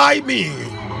 occupy me.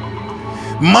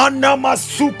 Mana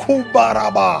masuku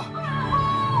baraba.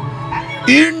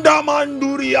 Inda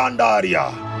manduri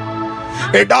andaria.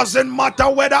 It doesn't matter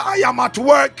whether I am at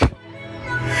work.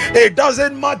 It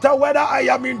doesn't matter whether I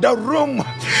am in the room.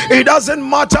 It doesn't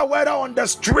matter whether on the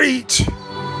street.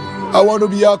 I want to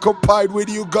be occupied with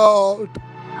you, God.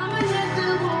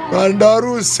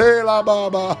 Mandaru sela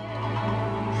baba.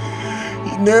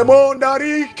 Nemo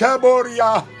dari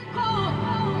kaboria.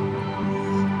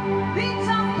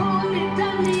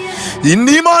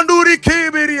 Indi manduri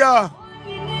kibiria.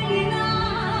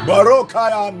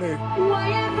 Barokayane.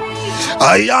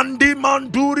 Ayandi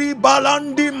manduri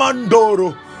balandi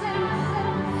mandoro.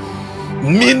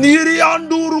 Miniri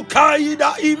anduru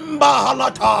kaida imba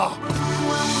halata.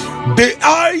 De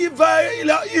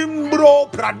aivela imbro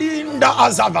pradinda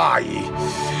azavai.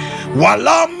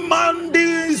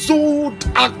 Walamandi zut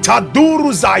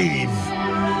aktaduru zaiv.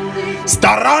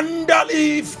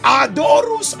 Starandalif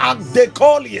adorus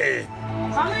agdekolie.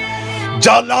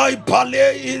 Jalai pale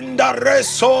inda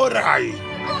resorai.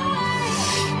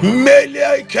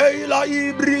 Mele keila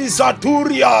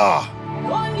ibrizaturia.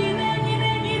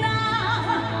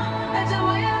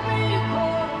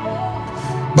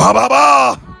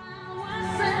 Baba.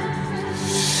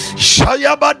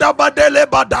 Shayabada badele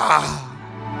bada.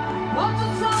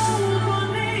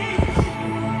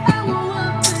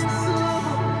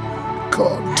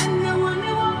 God,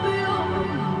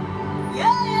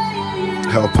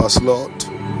 help us, Lord.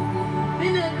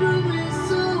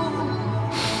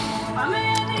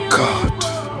 God,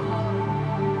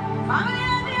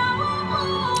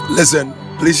 listen,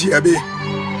 please hear me.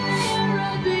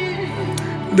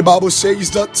 The Bible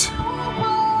says that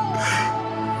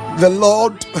the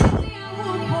Lord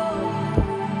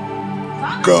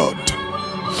God,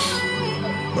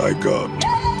 my God,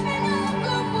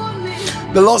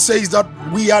 The Lord says that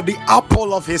we are the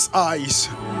apple of his eyes.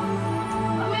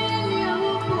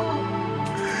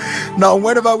 Now,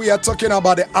 whenever we are talking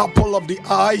about the apple of the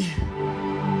eye,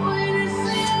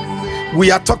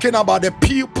 we are talking about the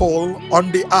pupil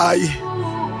on the eye.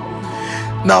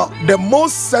 Now, the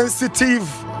most sensitive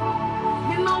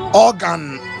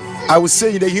organ, I would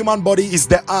say, in the human body is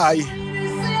the eye.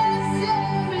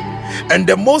 And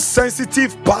the most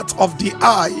sensitive part of the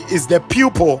eye is the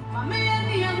pupil.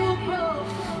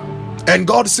 And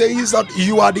God says that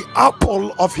you are the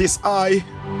apple of his eye.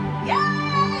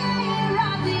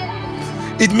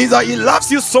 It means that he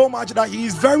loves you so much that he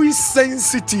is very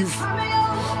sensitive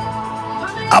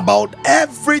about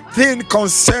everything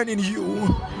concerning you.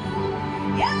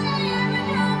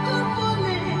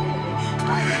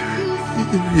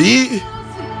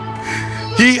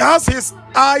 He has his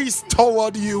eyes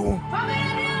toward you.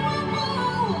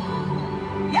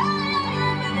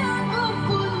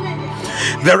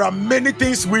 There are many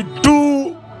things we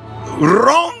do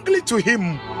wrongly to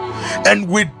him, and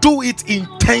we do it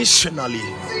intentionally.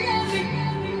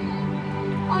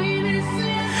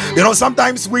 You know,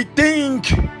 sometimes we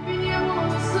think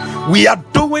we are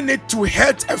doing it to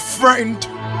hurt a friend,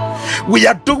 we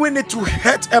are doing it to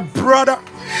hurt a brother,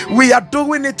 we are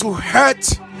doing it to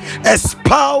hurt a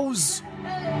spouse,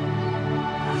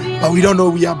 but we don't know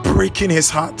we are breaking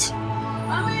his heart.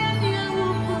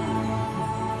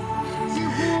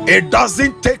 It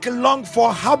doesn't take long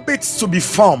for habits to be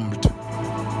formed.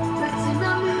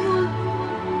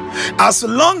 As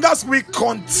long as we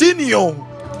continue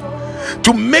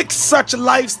to make such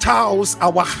lifestyles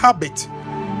our habit,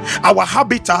 our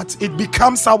habitat, it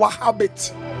becomes our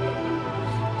habit.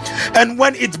 And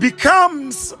when it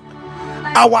becomes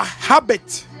our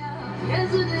habit,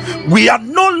 we are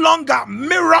no longer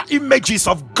mirror images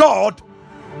of God,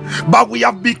 but we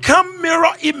have become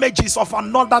mirror images of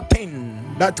another thing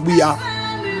that we are,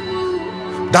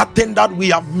 that thing that we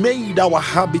have made our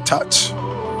habitat.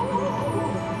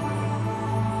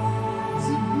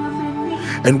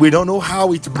 And we don't know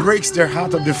how it breaks the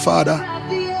heart of the Father.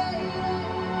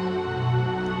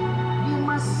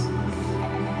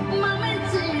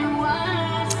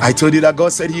 I told you that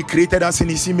God said he created us in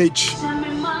his image,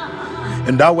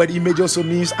 and that word image also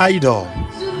means idol.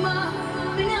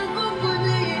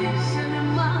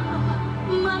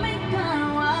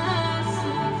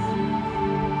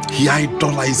 He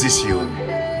idolizes you.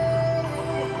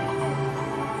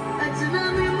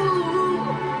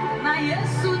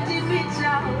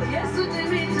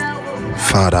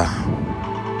 Father,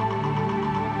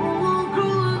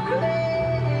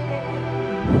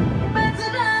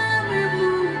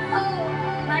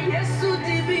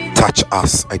 touch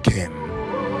us again.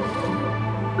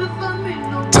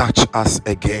 Touch us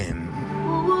again.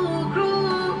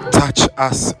 Touch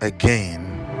us again.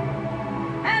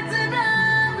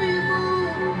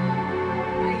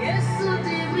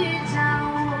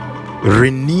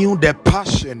 Renew the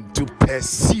passion to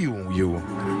pursue you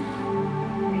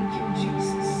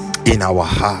in our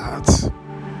hearts.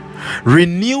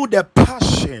 Renew the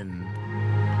passion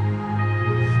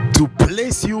to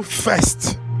place you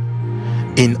first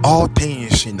in all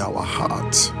things in our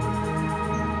hearts.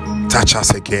 Touch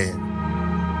us again.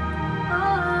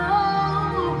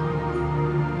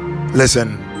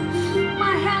 Listen,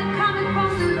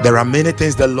 there are many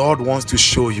things the Lord wants to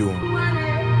show you.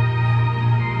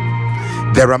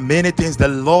 There are many things the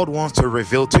Lord wants to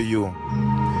reveal to you.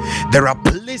 There are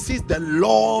places the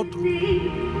Lord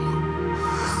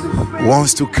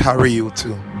wants to carry you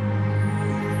to.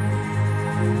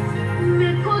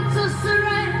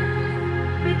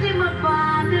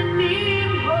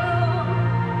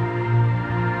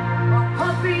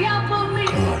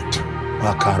 God,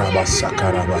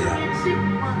 Makarabaya,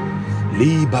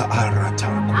 Liba Arata.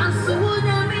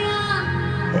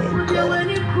 Oh God.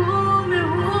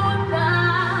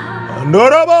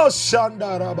 Norabo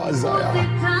Shandarabazaya.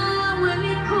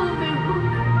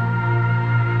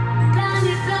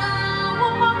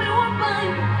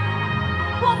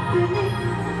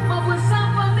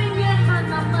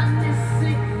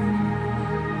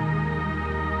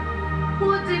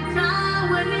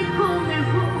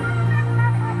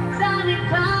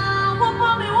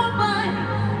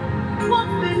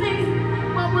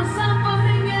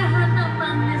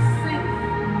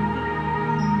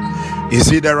 You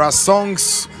see, there are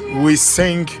songs we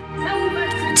sing,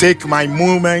 take my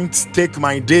moment, take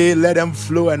my day, let them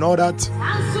flow and all that.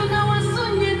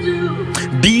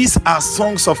 These are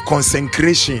songs of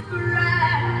consecration.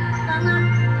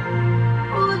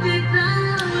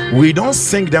 We don't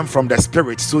sing them from the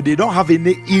spirit, so they don't have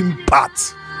any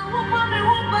impact.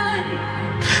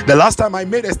 The last time I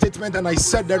made a statement and I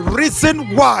said the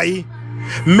reason why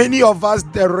many of us,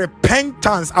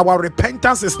 our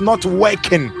repentance is not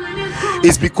working,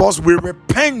 is because we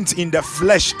repent in the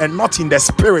flesh and not in the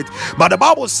spirit. But the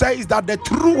Bible says that the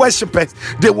true worshipers,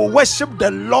 they will worship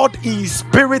the Lord in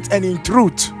spirit and in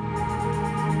truth.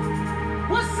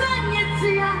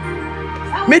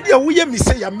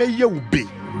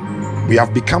 We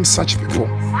have become such people.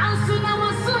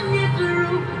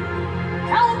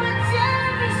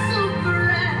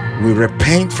 We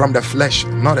repent from the flesh,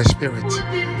 not the spirit.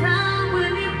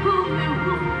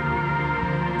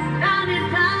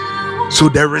 So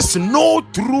there is no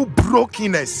true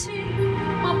brokenness.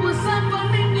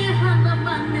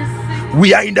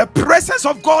 We are in the presence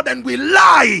of God and we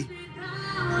lie.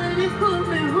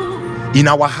 In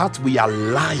our heart, we are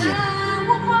lying.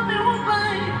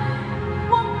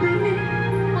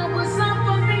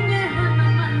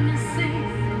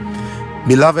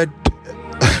 Beloved,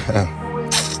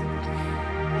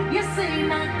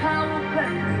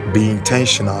 be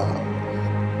intentional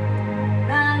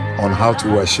on how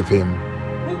to worship Him.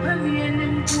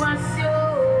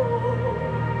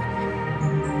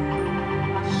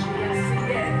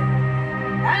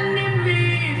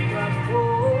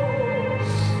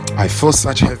 I feel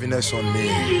such heaviness on me.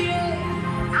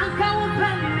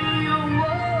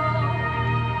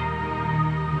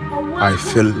 I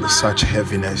feel such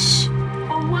heaviness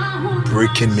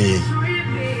breaking me.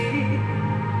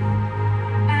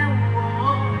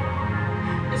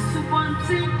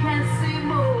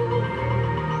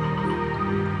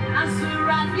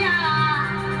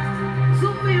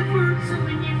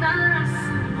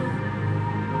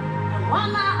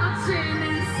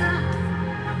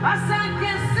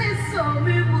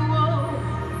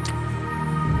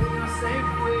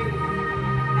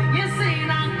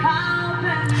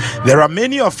 There are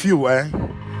many of you,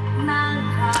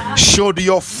 should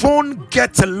your phone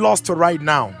get lost right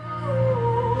now,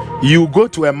 you go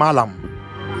to a malam,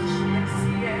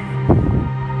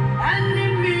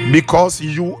 because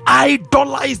you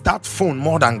idolize that phone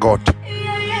more than God.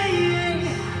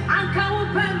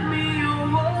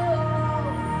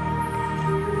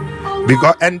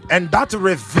 Because and that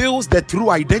reveals the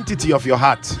true identity of your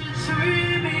heart,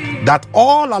 that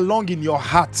all along in your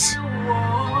heart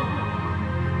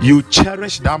you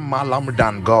cherish that malam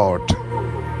than God.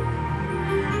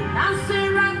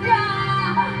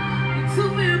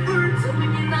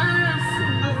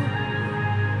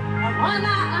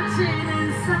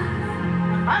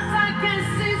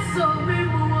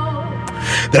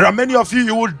 There are many of you,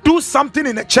 you will do something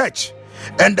in a church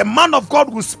and the man of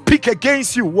God will speak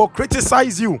against you, will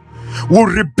criticize you, will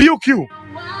rebuke you.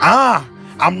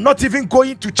 I'm not even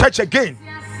going to church again.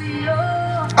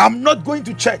 I'm not going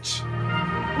to church.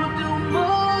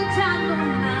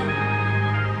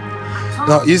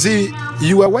 No, you see,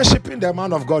 you were worshiping the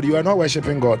man of God, you are not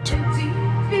worshiping God.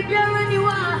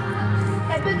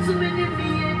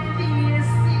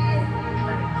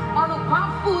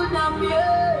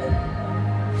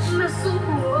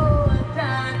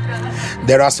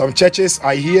 There are some churches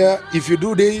I hear, if you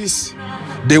do this,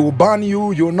 they will ban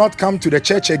you, you will not come to the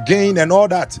church again and all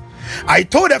that. I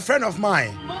told a friend of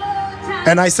mine,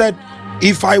 and I said,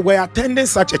 if I were attending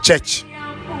such a church,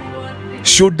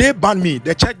 should they ban me?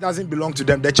 The church doesn't belong to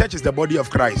them. The church is the body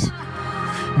of Christ.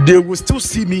 They will still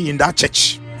see me in that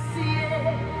church.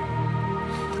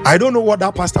 I don't know what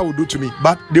that pastor will do to me,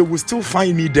 but they will still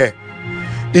find me there.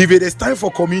 If it is time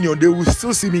for communion, they will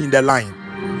still see me in the line.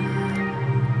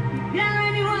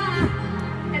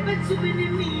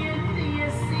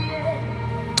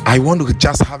 I want to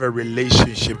just have a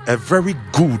relationship, a very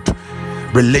good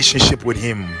relationship with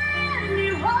Him.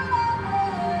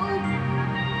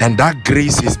 And that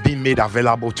grace is being made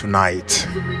available tonight.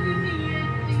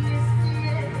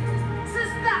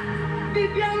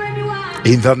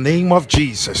 In the name of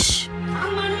Jesus.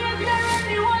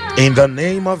 In the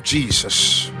name of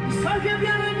Jesus.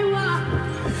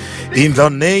 In the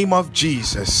name of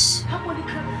Jesus.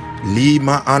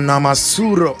 Lima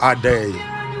anamasuro ade.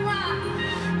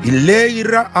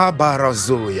 Ileira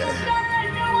abarazoye.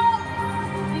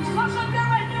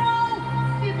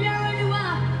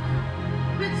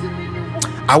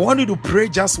 I want you to pray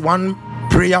just one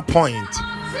prayer point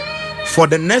for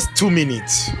the next 2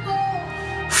 minutes.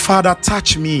 Father,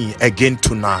 touch me again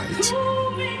tonight.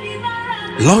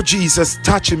 Lord Jesus,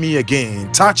 touch me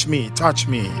again. Touch me, touch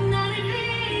me.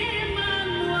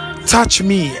 Touch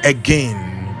me again.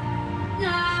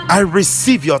 I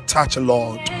receive your touch,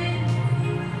 Lord.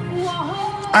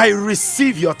 I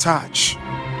receive your touch.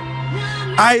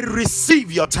 I receive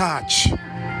your touch.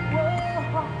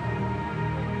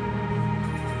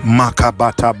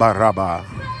 Makabata baraba.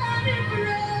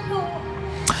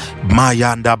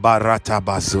 Mayanda barata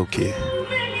bazuke.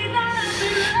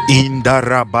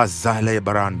 Indara bazale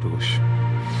brandush.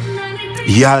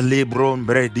 Ya lebron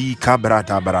bredi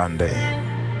kabrata brande.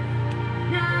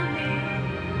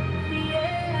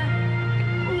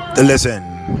 Listen.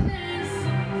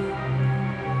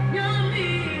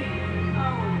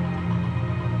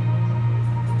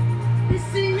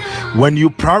 When you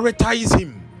prioritize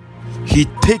him, he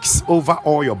takes over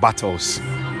all your battles.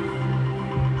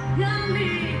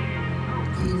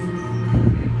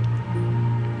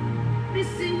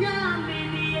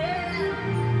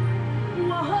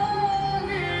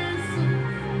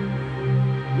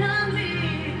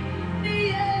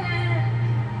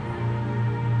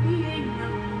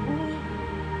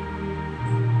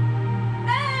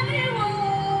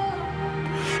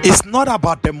 It's not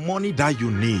about the money that you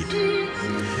need.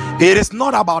 It is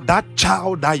not about that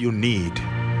child that you need.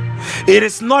 It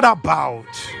is not about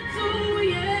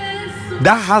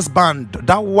that husband,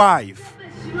 that wife,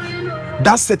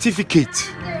 that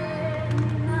certificate.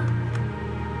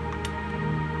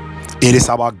 It is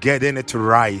about getting it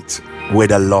right with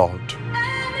the Lord,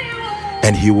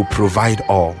 and he will provide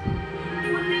all.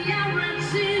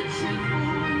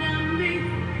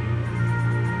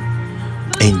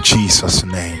 In Jesus'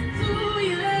 name.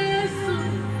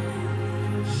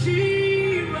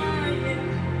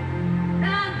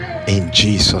 In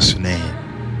Jesus' name.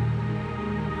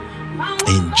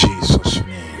 In Jesus'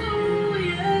 name.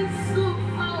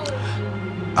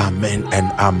 Amen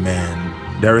and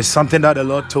amen. There is something that the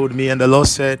Lord told me, and the Lord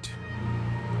said,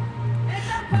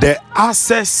 the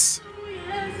access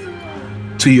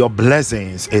to your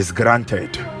blessings is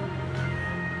granted.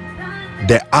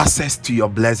 The access to your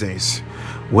blessings,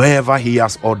 wherever he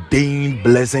has ordained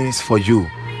blessings for you,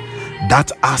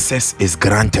 that access is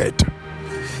granted.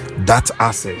 That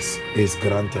access is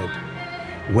granted.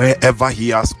 Wherever he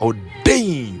has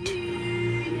ordained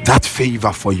that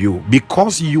favor for you,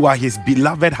 because you are his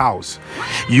beloved house,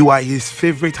 you are his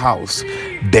favorite house,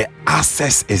 the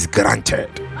access is granted.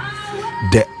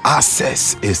 The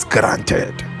access is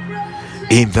granted.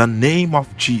 In the name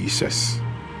of Jesus.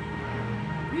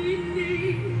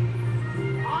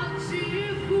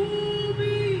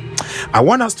 I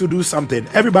want us to do something.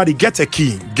 Everybody get a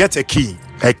key. Get a key.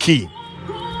 A key.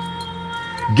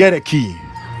 Get a key.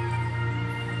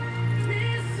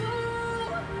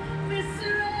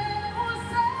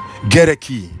 Get a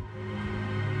key.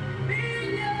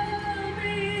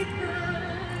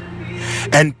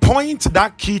 And point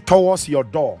that key towards your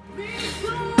door.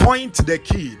 Point the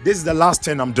key. This is the last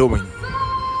thing I'm doing,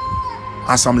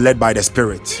 as I'm led by the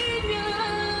Spirit.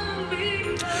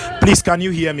 Please, can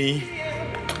you hear me?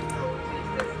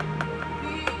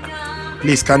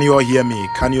 Please, can you all hear me?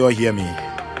 Can you all hear me?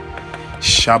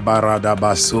 Shabarada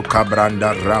basuka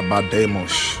branda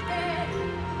rabademos.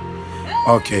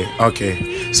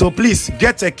 Okay. So please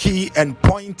get a key and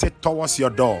point it towards your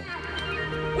door.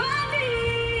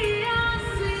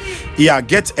 Yeah,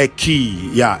 get a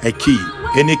key. Yeah, a key.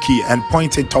 Any key, and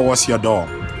point it towards your door.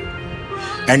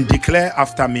 And declare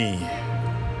after me.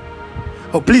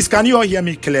 Oh, please, can you all hear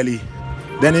me clearly?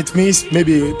 Then it means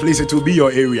maybe, please, it will be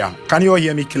your area. Can you all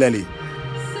hear me clearly?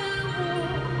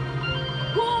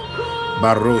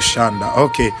 Baroshanda.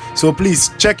 Okay, so please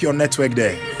check your network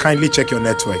there. Kindly check your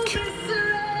network.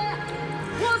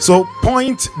 So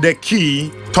point the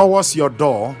key towards your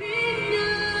door.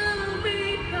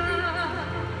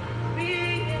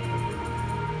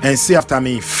 And say after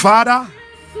me, Father,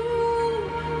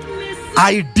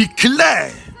 I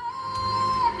declare,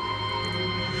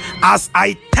 as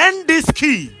I turn this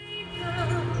key,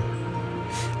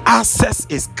 access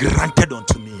is granted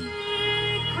unto me.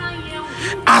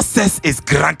 Access is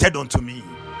granted unto me.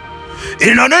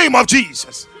 In the name of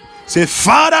Jesus. Say,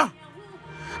 Father,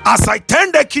 as I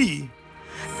turn the key,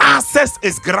 access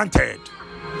is granted.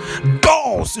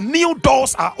 Doors, new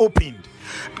doors are opened.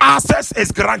 Access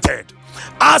is granted.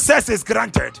 Access is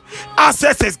granted.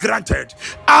 Access is granted.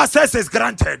 Access is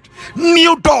granted.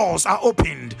 New doors are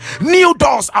opened. New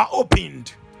doors are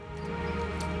opened.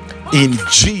 In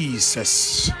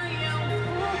Jesus'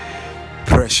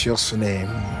 precious name.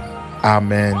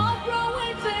 Amen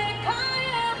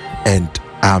and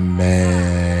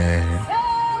amen.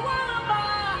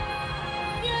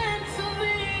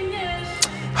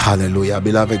 Hallelujah.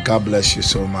 Beloved, God bless you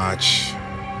so much.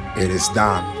 It is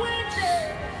done.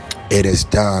 It is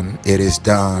done. It is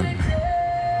done.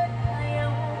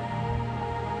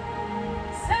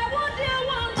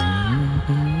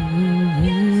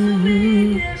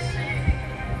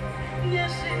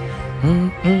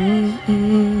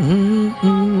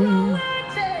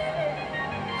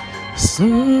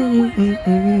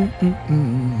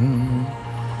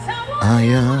 I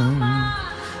am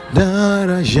that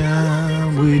I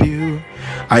am with you.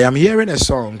 I am hearing a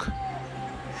song.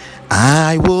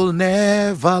 I will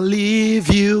never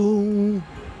leave you,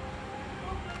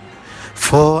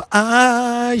 for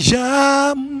I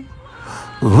am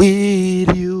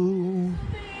with you.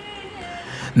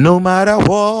 No matter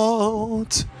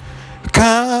what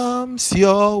comes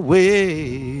your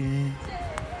way,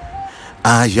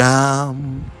 I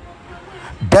am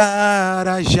that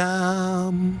I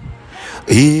am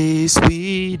is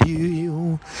with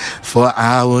you, for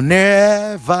I will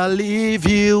never leave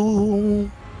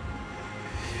you,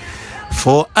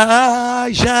 for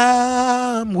I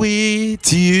am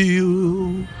with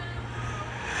you.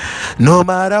 No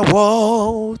matter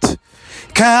what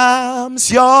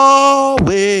comes your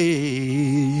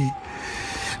way,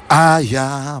 I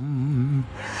am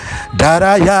that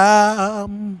I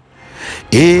am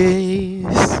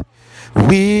is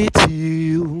with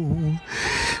you,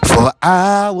 for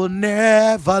I will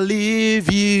never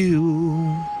leave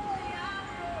you,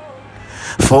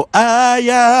 for I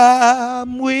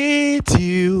am with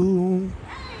you.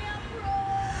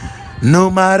 No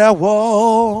matter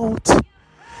what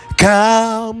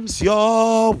comes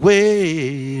your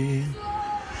way,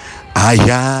 I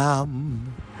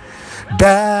am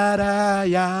that I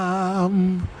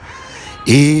am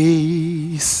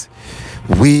is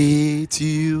with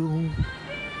you.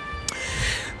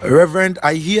 Reverend,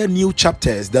 I hear new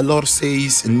chapters. The Lord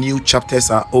says new chapters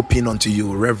are open unto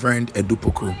you. Reverend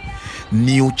Edupoku,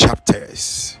 new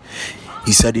chapters.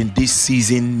 He said in this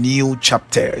season, new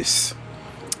chapters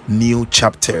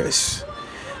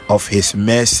of his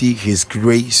mercy, his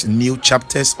grace, new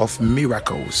chapters of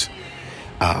miracles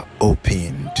are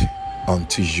opened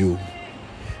unto you.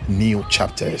 New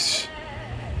chapters,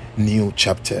 new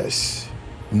chapters,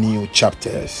 new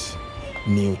chapters,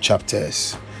 new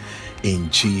chapters, in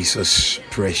Jesus'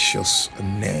 precious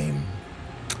name.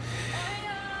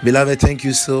 Beloved, thank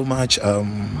you so much.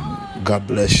 God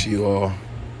bless you all.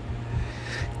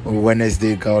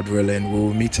 Wednesday, God willing,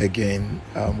 we'll meet again.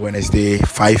 Wednesday,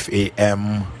 5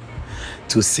 a.m.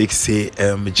 to 6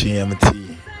 a.m.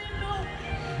 GMT.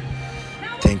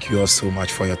 Thank you all so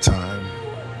much for your time.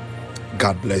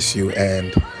 God bless you.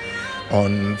 And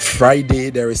on Friday,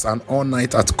 there is an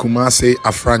all-night at Kumasi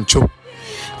Afrancho.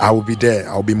 I will be there.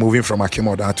 I'll be moving from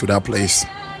Akimoda to that place.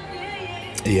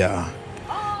 Yeah.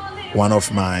 One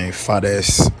of my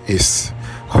fathers is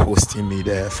hosting me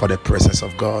there for the presence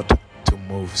of God to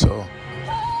move. So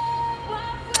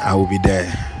I will be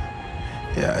there.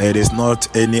 Yeah, it is not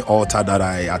any altar that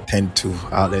I attend to.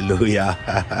 Hallelujah.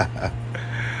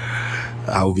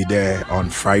 I will be there on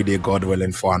Friday, God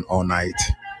willing, for an all night.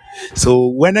 So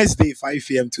Wednesday, 5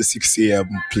 a.m. to 6 a.m.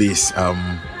 Please,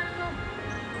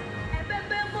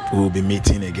 we'll be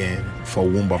meeting again for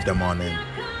Womb of the Morning.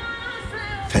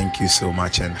 Thank you so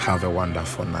much and have a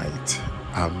wonderful night.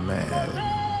 Amen.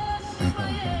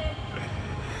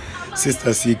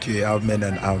 Sister CK, amen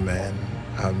and amen.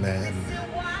 Amen.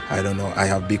 I don't know. I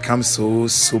have become so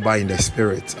sober in the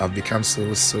spirit. I've become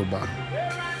so sober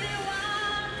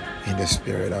in the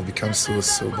spirit. I've become so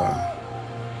sober.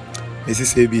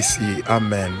 Mrs. ABC,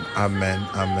 amen, amen,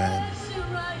 amen.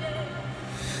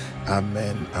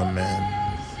 Amen, amen.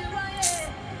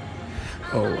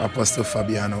 Oh, Apostle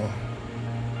Fabiano.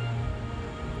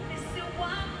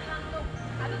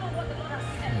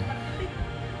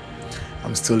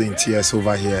 I'm still in tears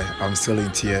over here. I'm still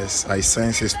in tears. I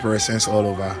sense his presence all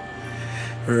over.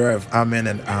 Rev, amen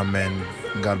and amen.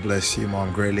 God bless you.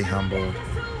 I'm greatly humbled.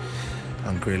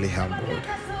 I'm greatly humbled.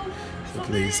 So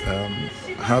please,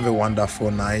 have a wonderful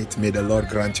night. May the Lord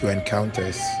grant you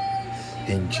encounters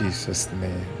in Jesus'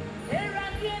 name.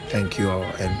 Thank you all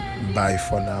and bye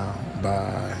for now.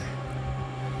 Bye.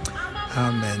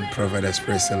 Amen, Prophetess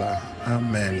Priscilla.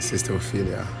 Amen, Sister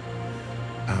Ophelia.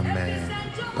 Amen.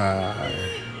 Bye.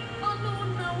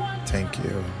 Thank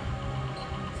you.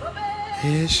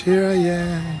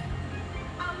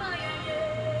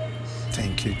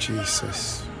 Thank you,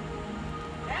 Jesus.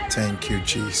 Thank you,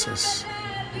 Jesus.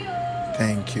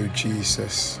 Thank you,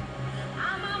 Jesus.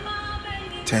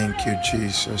 Thank you,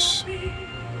 Jesus.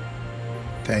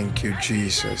 Thank you,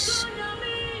 Jesus.